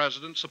by the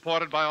President,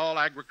 supported by all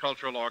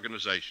agricultural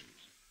organizations.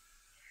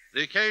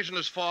 The occasion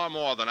is far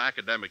more than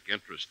academic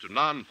interest to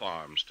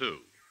non-farms, too.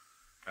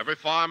 Every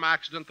farm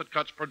accident that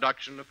cuts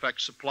production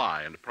affects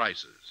supply and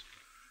prices.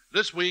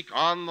 This week,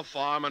 on the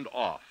farm and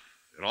off,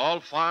 in all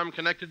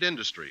farm-connected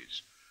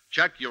industries,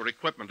 check your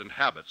equipment and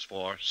habits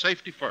for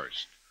safety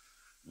first.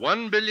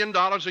 $1 billion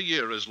a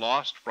year is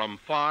lost from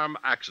farm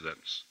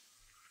accidents.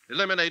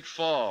 Eliminate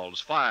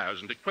falls,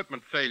 fires, and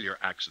equipment failure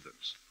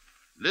accidents.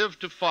 Live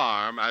to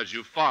farm as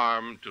you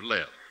farm to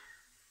live.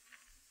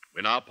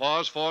 We now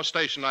pause for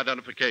station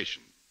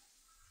identification.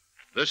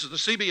 This is the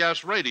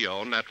CBS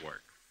Radio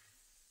Network.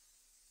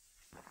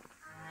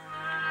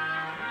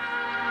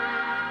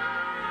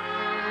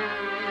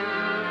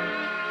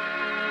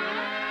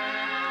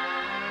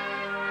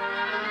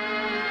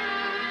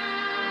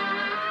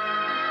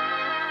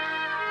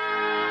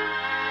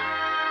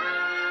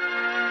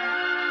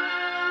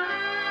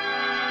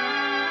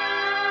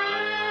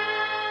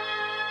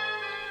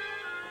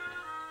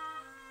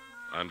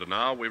 And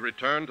now we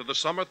return to the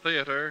Summer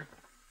Theater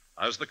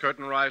as the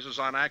curtain rises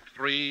on Act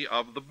 3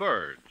 of The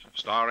Bird,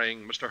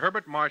 starring Mr.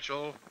 Herbert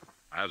Marshall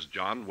as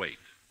John Waite.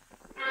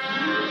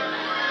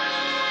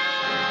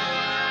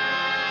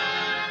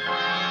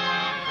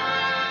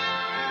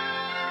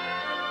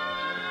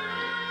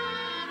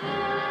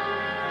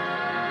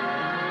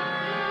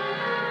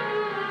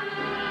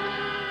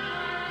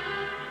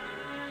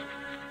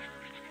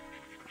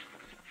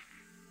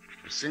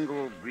 A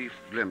single brief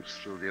glimpse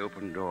through the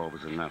open door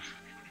was enough.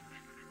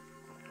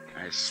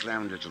 I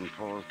slammed it and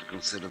paused to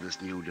consider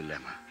this new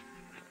dilemma.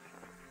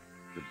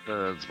 The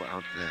birds were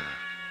out there,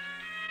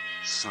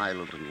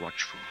 silent and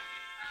watchful,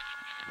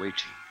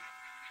 waiting.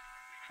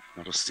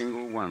 Not a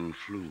single one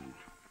flew.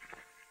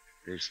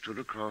 They stood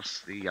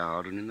across the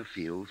yard and in the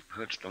fields,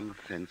 perched on the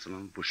fence and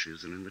on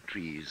bushes and in the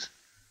trees,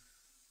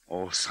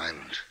 all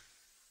silent,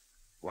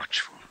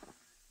 watchful,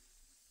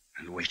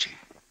 and waiting.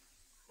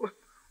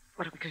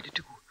 What are we going to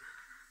do?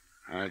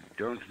 I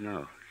don't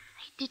know.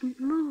 They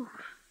didn't move,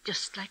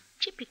 just like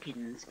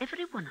Chippikins,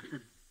 every one of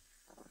them.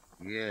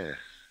 Yes.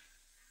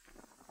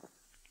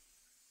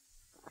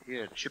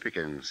 Here,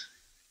 Chippikins.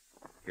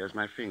 Here's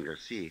my finger,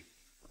 see.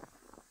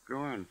 Go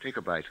on, take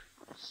a bite.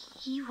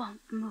 He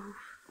won't move.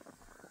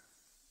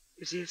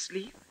 Is he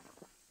asleep?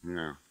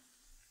 No.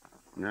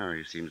 No,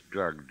 he seems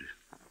drugged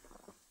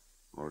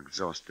or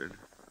exhausted.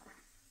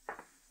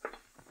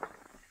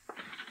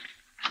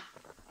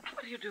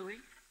 What are you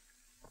doing?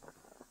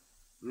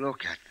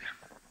 Look at them.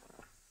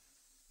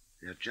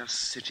 They're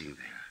just sitting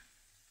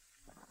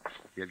there.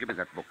 Here, give me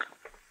that book.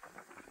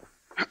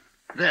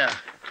 There.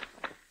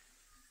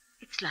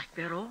 It's like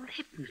they're all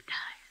hypnotized.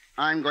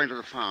 I'm going to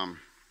the farm.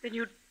 Then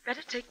you'd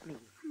better take me.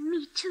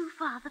 Me too,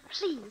 Father,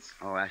 please.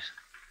 All right.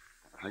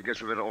 I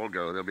guess we better all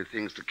go. There'll be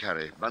things to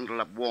carry. Bundle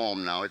up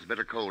warm now. It's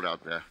bitter cold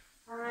out there.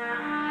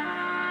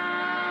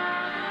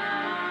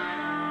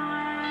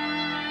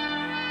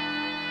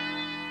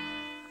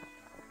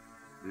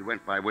 We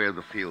went by way of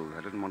the field.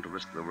 I didn't want to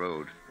risk the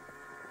road.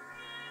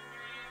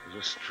 It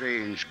was a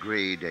strange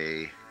gray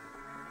day,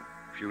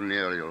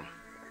 funereal,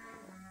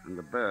 and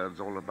the birds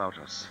all about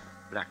us,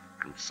 black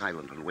and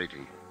silent and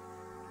waiting.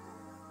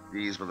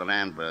 These were the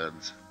land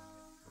birds.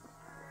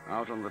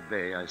 Out on the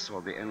bay, I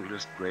saw the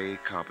endless gray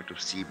carpet of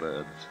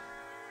seabirds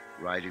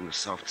riding the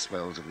soft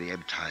swells of the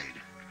ebb tide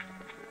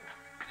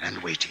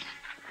and waiting.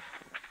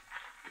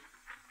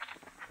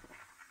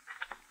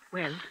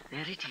 Well,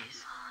 there it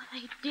is. Oh,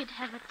 they did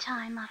have a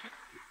time of it.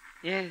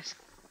 Yes.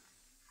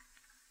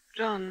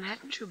 John,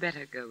 hadn't you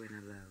better go in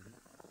alone?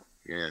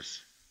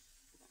 Yes.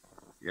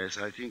 Yes,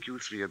 I think you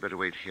three had better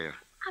wait here.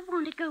 I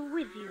want to go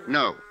with you.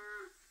 No.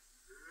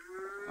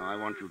 No, I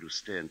want you to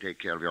stay and take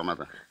care of your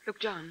mother. Look,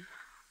 John,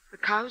 the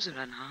cows are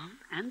unharmed.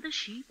 And the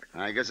sheep.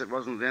 I guess it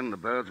wasn't them the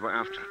birds were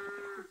after.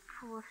 Oh,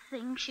 poor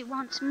thing, she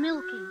wants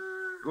milking.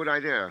 Good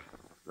idea.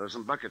 There are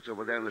some buckets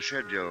over there in the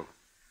shed, Joe.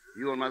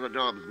 You and Mother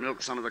Dobbs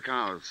milk some of the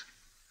cows.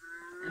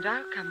 And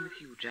I'll come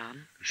with you,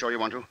 John. Sure you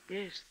want to?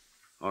 Yes.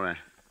 All right.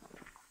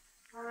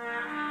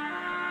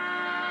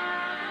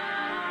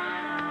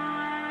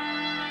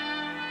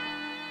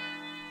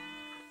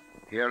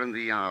 Here in the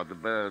yard, the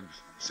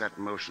birds sat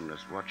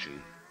motionless, watching.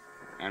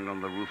 And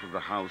on the roof of the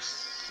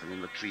house, and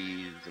in the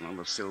trees, and on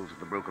the sills of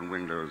the broken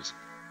windows.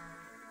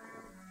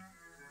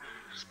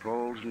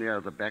 Sprawled near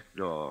the back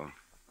door,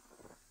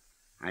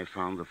 I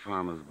found the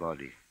farmer's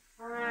body.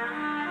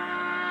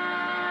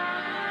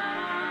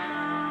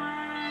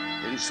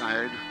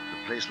 Inside,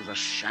 the place was a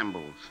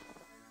shambles.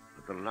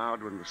 But the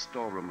larder in the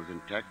storeroom was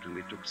intact, and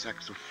we took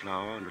sacks of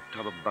flour and a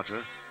tub of butter,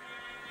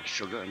 and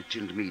sugar and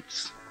tinned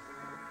meats.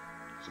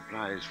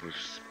 Supplies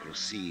for a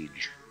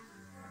siege.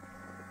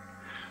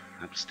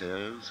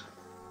 Upstairs,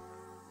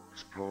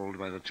 sprawled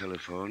by the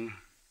telephone,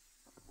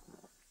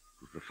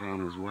 was the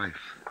farmer's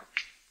wife.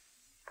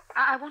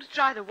 I want to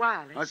try the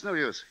wireless. Oh, it's no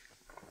use.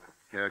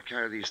 Here,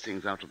 carry these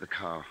things out to the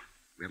car.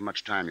 We have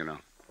much time, you know.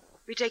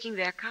 We taking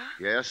their car?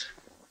 Yes?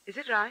 Is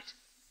it right?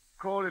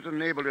 Call it a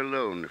neighborly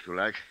loan, if you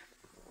like.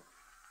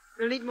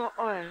 We'll need more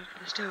oil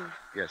for the stove.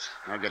 Yes,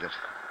 I'll get it.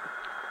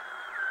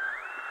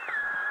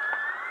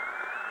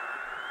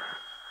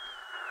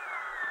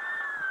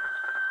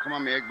 Come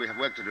on, Meg, we have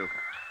work to do.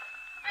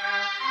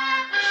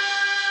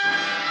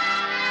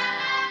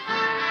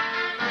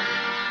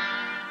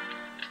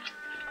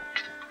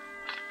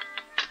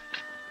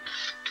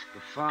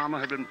 The farmer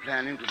had been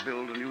planning to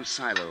build a new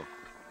silo,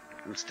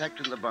 and stacked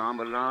in the barn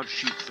were large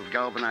sheets of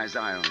galvanized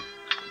iron.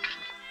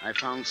 I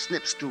found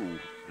snips, too,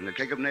 and a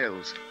keg of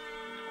nails.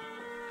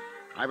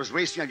 I was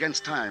racing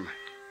against time.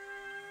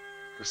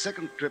 The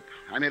second trip,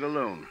 I made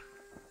alone.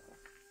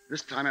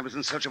 This time I was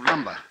in search of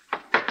lumber,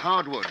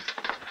 hardwood.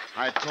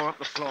 I tore up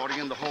the flooring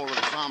in the hall of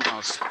the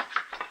farmhouse.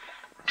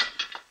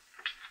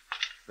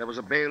 There was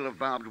a bale of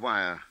barbed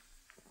wire.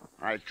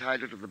 I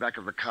tied it to the back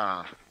of the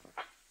car.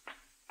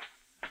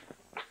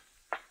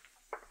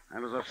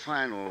 And as a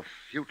final,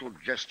 futile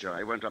gesture,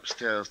 I went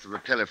upstairs to the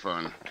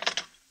telephone.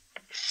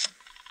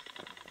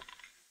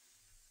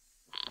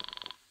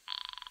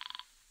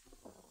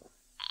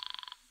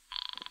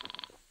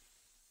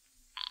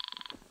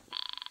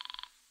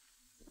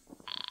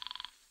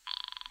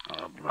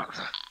 Oh,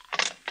 brother.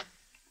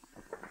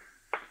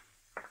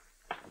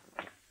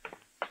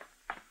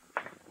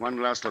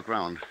 One last look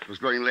round. It was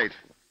growing late.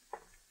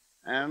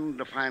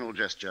 And a final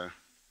gesture.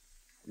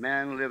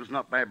 Man lives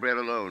not by bread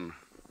alone.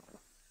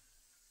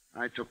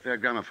 I took their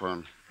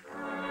gramophone.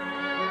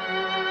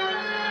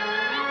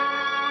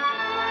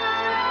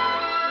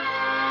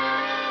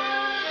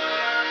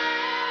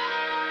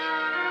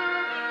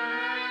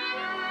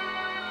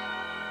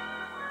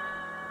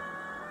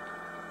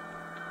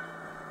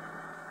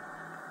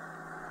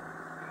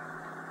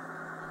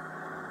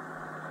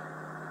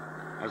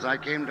 As I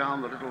came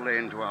down the little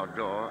lane to our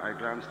door, I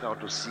glanced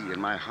out to sea,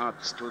 and my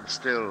heart stood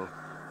still.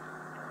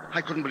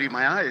 I couldn't believe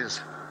my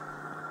eyes.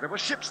 There were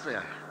ships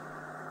there.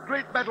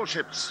 Great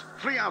battleships,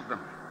 3 of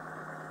them.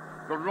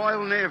 The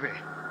Royal Navy.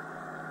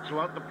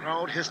 Throughout the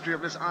proud history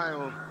of this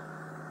isle.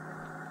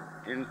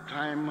 In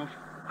time of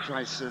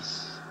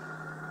crisis.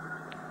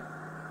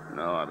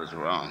 No, I was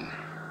wrong.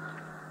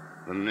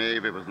 The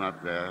Navy was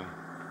not there.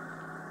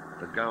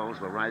 The gulls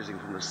were rising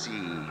from the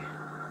sea.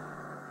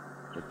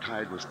 The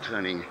tide was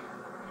turning.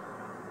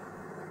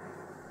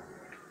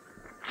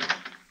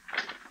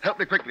 Help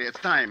me quickly, it's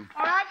time.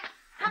 All right.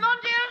 Come on,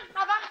 dear.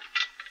 Mother.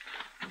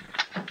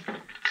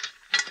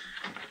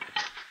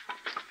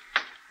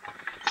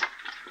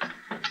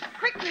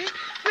 Quickly.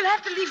 We'll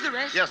have to leave the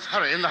rest. Yes,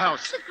 hurry, in the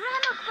house. The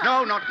gramophone.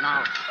 No, not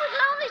now.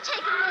 It'll only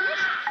take a minute.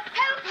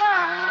 Help her.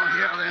 Oh,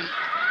 here then.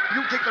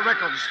 You take the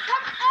records.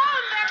 Come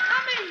on, they're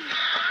coming.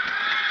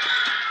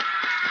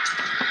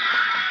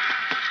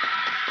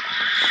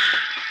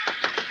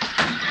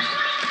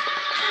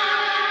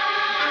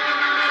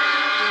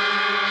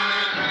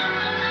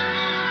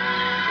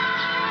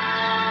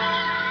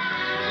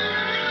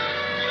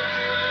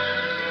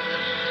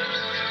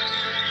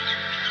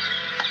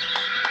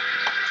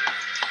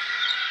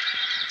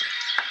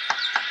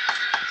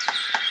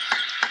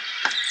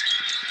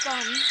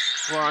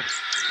 What?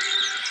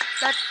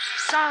 That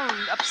sound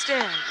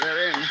upstairs.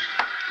 They're in.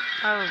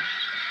 Oh.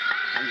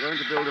 I'm going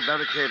to build a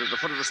barricade at the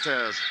foot of the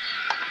stairs.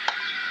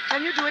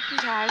 Can you do it in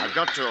time? I've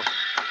got to.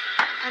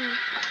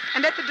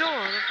 And at the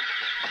door.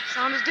 The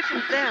sound is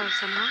different there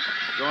somehow.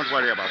 Don't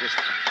worry about it.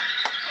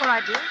 All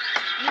right, dear.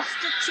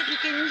 Mr.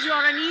 Chippikins,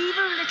 you're an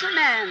evil little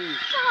man.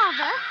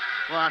 Father,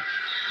 What?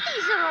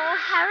 these are all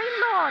Harry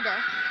Lauder.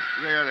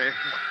 Really?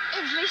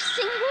 Every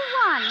single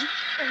one.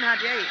 Well, now,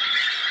 dear,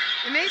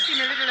 it may seem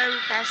a little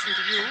old-fashioned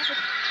to you, but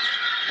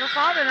your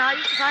father and I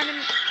used to find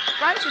him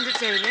quite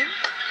entertaining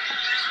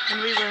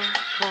when we were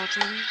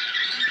courting.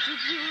 Did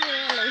you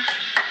really?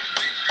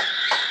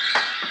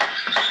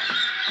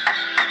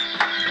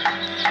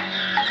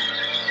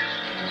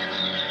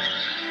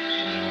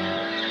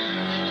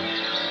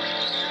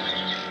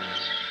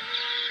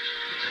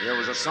 There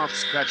was a soft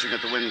scratching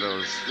at the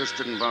windows. This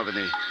didn't bother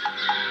me.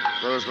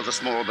 Those were the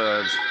small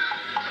birds.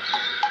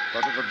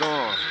 But at the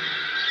door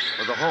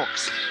were the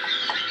hawks.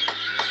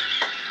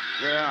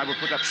 There I would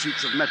put up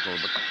sheets of metal,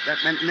 but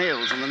that meant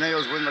nails, and the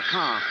nails were in the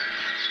car.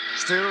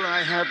 Still,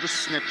 I had the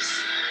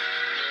snips.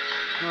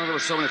 Oh, there were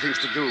so many things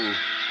to do.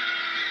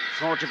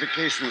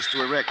 Fortifications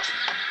to erect.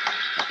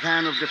 A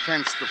plan of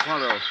defense to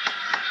follow.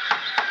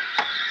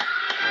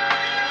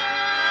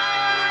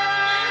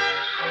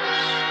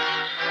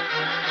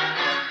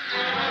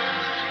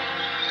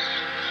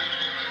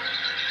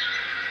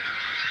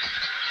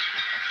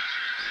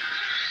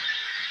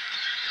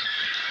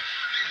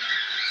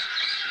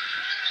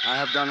 I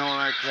have done all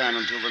I can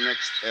until the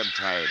next ebb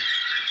tide.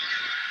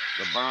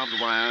 The barbed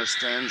wire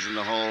stands in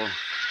the hall.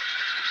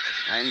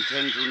 I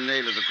intend to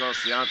nail it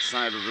across the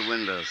outside of the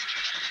windows.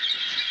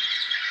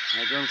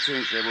 I don't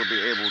think they will be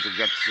able to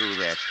get through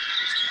that.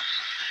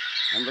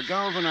 And the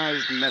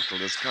galvanized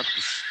metal is cut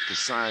to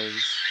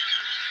size.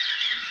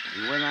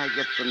 And when I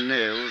get the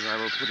nails, I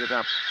will put it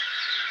up.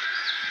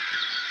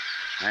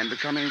 I am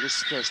becoming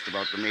distressed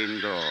about the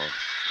main door.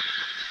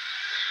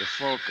 The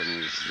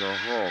falcons, the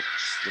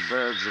hawks, the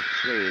birds of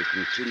prey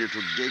continue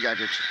to dig at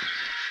it.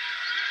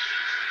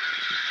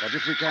 But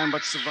if we can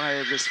but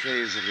survive this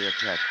phase of the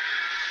attack,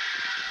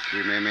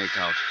 we may make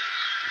out.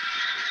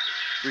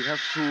 We have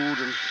food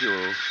and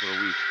fuel for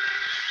a week.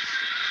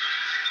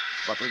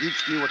 But with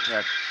each new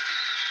attack,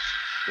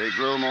 they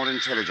grow more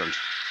intelligent.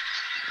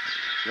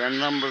 Their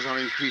numbers are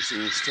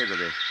increasing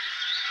steadily.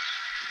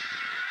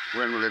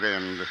 When will it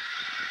end?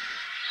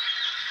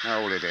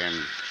 How will it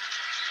end?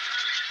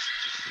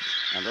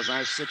 And as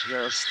I sit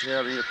here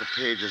staring at the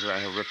pages that I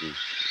have written,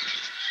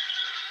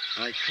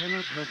 I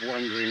cannot help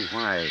wondering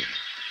why.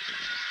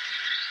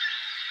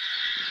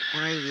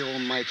 Why the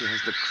Almighty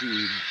has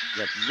decreed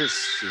that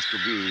this is to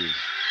be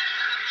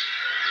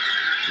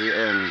the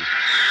end.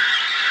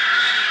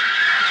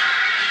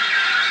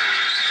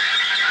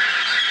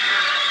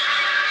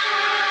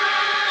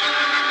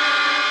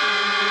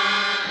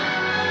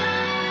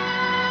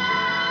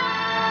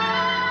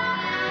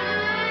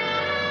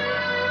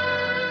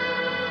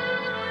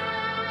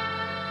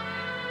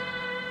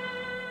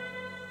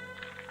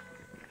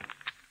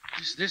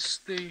 Is this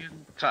the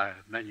entire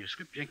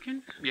manuscript,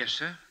 Jenkins? Yes,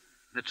 sir.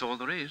 That's all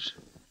there is.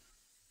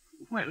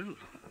 Well,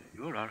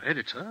 you're our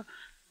editor.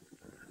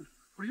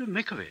 What do you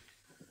make of it?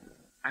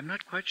 I'm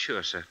not quite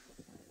sure, sir.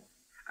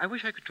 I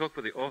wish I could talk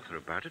with the author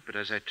about it, but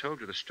as I told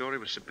you, the story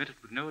was submitted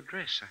with no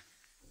address.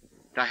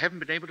 I haven't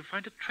been able to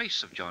find a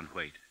trace of John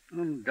Wade.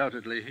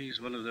 Undoubtedly,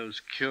 he's one of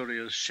those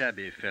curious,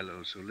 shabby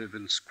fellows who live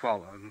in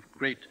squalor and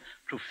great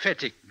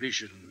prophetic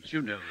visions.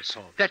 You know the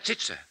sort. That's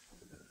it, sir.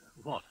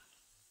 What?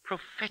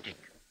 Prophetic.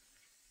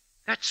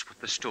 That's what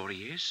the story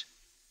is.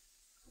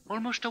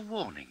 Almost a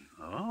warning.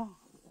 Oh?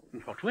 In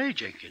what way,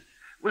 Jenkins?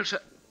 Well, sir,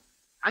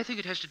 I think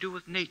it has to do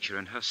with nature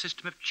and her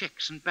system of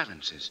checks and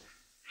balances.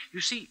 You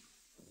see,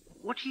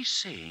 What he's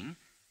saying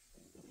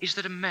is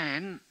that a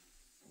man,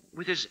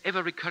 with his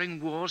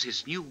ever-recurring wars,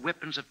 his new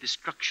weapons of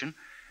destruction,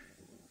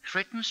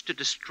 threatens to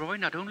destroy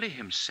not only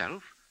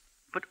himself,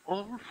 but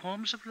all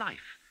forms of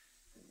life.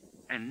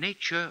 And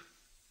nature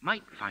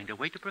might find a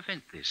way to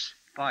prevent this.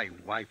 By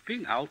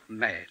wiping out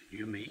man,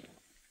 you mean?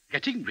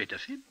 Getting rid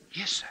of him?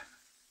 Yes, sir.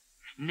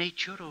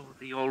 Nature, or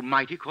the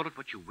Almighty, call it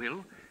what you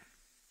will,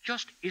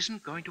 just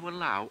isn't going to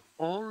allow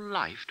all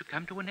life to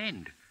come to an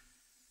end.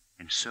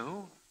 And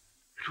so,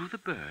 through the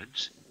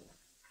birds,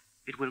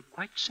 it will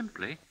quite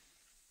simply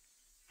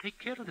take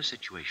care of the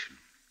situation.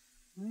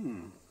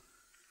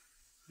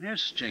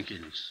 Yes,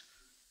 Jenkins.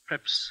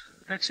 Perhaps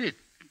that's it.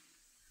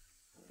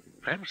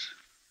 Perhaps.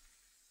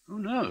 Who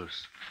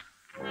knows?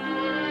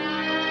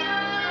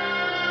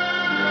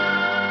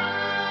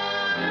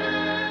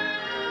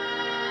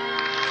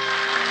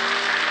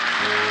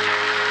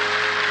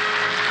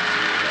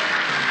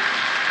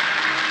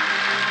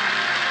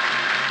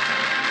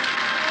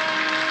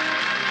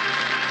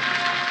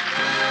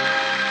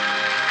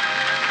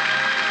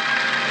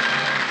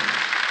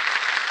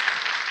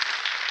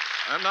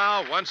 And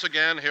now, once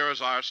again, here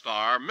is our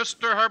star,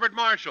 Mr. Herbert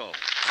Marshall.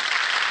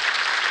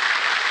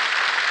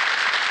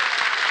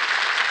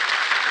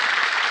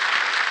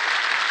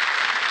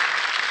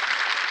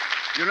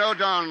 You know,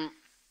 Don,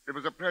 it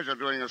was a pleasure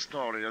doing a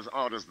story as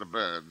odd as The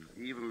Bird,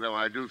 even though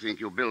I do think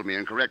you billed me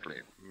incorrectly.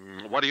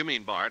 What do you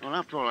mean, Bart? Well,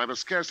 after all, I was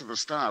scarcely the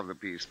star of the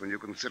piece when you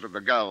consider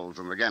the gulls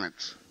and the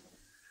gannets.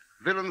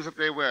 Villains that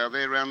they were,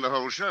 they ran the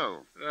whole show.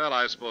 Well,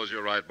 I suppose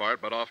you're right, Bart,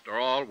 but after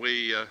all,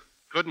 we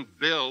couldn't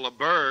bill a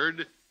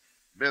bird.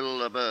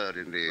 Bill a bird,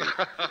 indeed.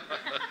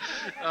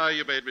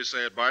 You made me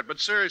say it, Bart, but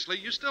seriously,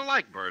 you still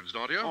like birds,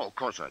 don't you? Oh, of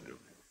course I do.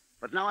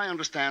 But now I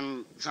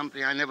understand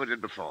something I never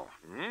did before.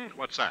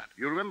 What's that?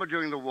 You remember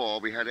during the war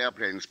we had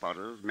airplane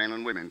spotters, men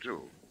and women,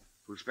 too,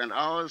 who spent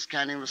hours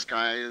scanning the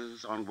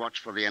skies on watch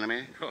for the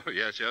enemy? Oh,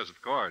 yes, of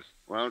course.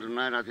 Well,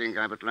 tonight I think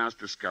I've at last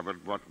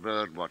discovered what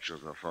bird watchers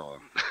are for.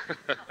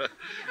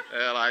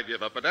 Well, I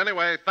give up. But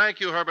anyway, thank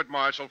you, Herbert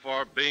Marshall,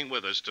 for being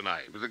with us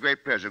tonight. It was a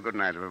great pleasure. Good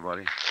night,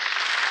 everybody.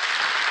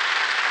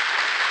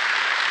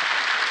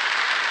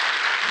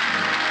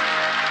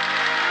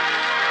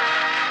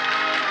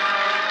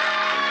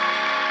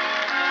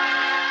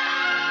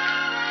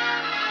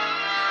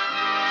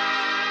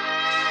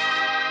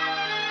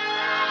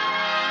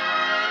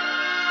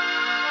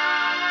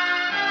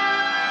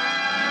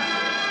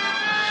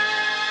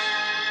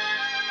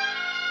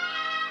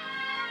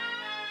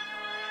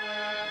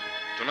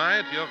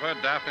 Tonight, you've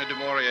heard Daphne du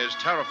Maurier's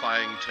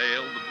terrifying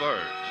tale, The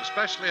Birds,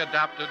 especially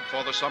adapted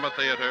for the Summer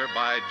Theater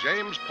by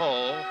James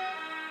Poe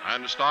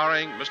and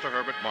starring Mr.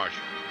 Herbert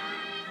Marshall.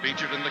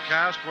 Featured in the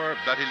cast were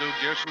Betty Lou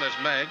Gerson as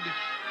Meg,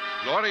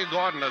 Gloria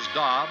Gordon as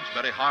Dobbs,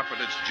 Betty Harford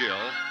as Jill,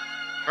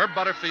 Herb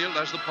Butterfield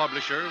as the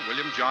publisher,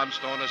 William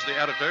Johnstone as the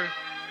editor,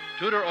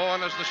 Tudor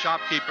Owen as the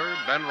shopkeeper,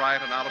 Ben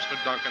Wright and Alistair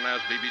Duncan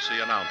as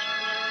BBC announcers.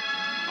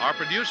 Our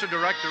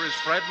producer-director is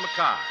Fred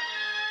Mackay.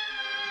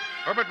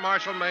 Herbert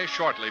Marshall may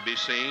shortly be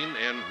seen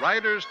in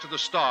Riders to the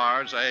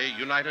Stars, a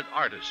United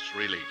Artists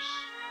release.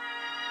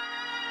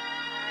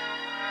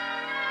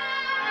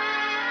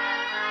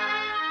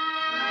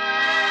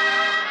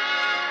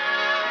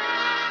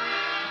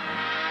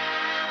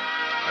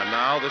 And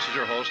now, this is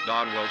your host,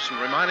 Don Wilson,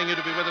 reminding you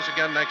to be with us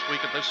again next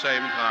week at this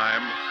same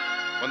time,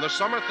 when the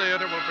Summer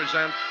Theater will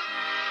present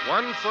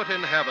One Foot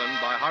in Heaven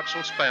by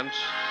Hartzell Spence,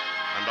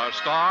 and our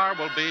star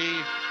will be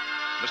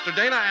Mr.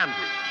 Dana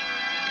Andrews.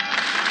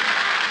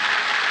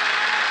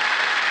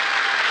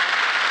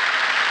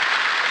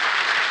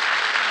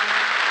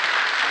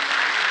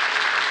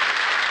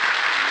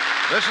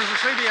 This is the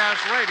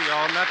CBS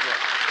Radio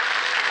Network.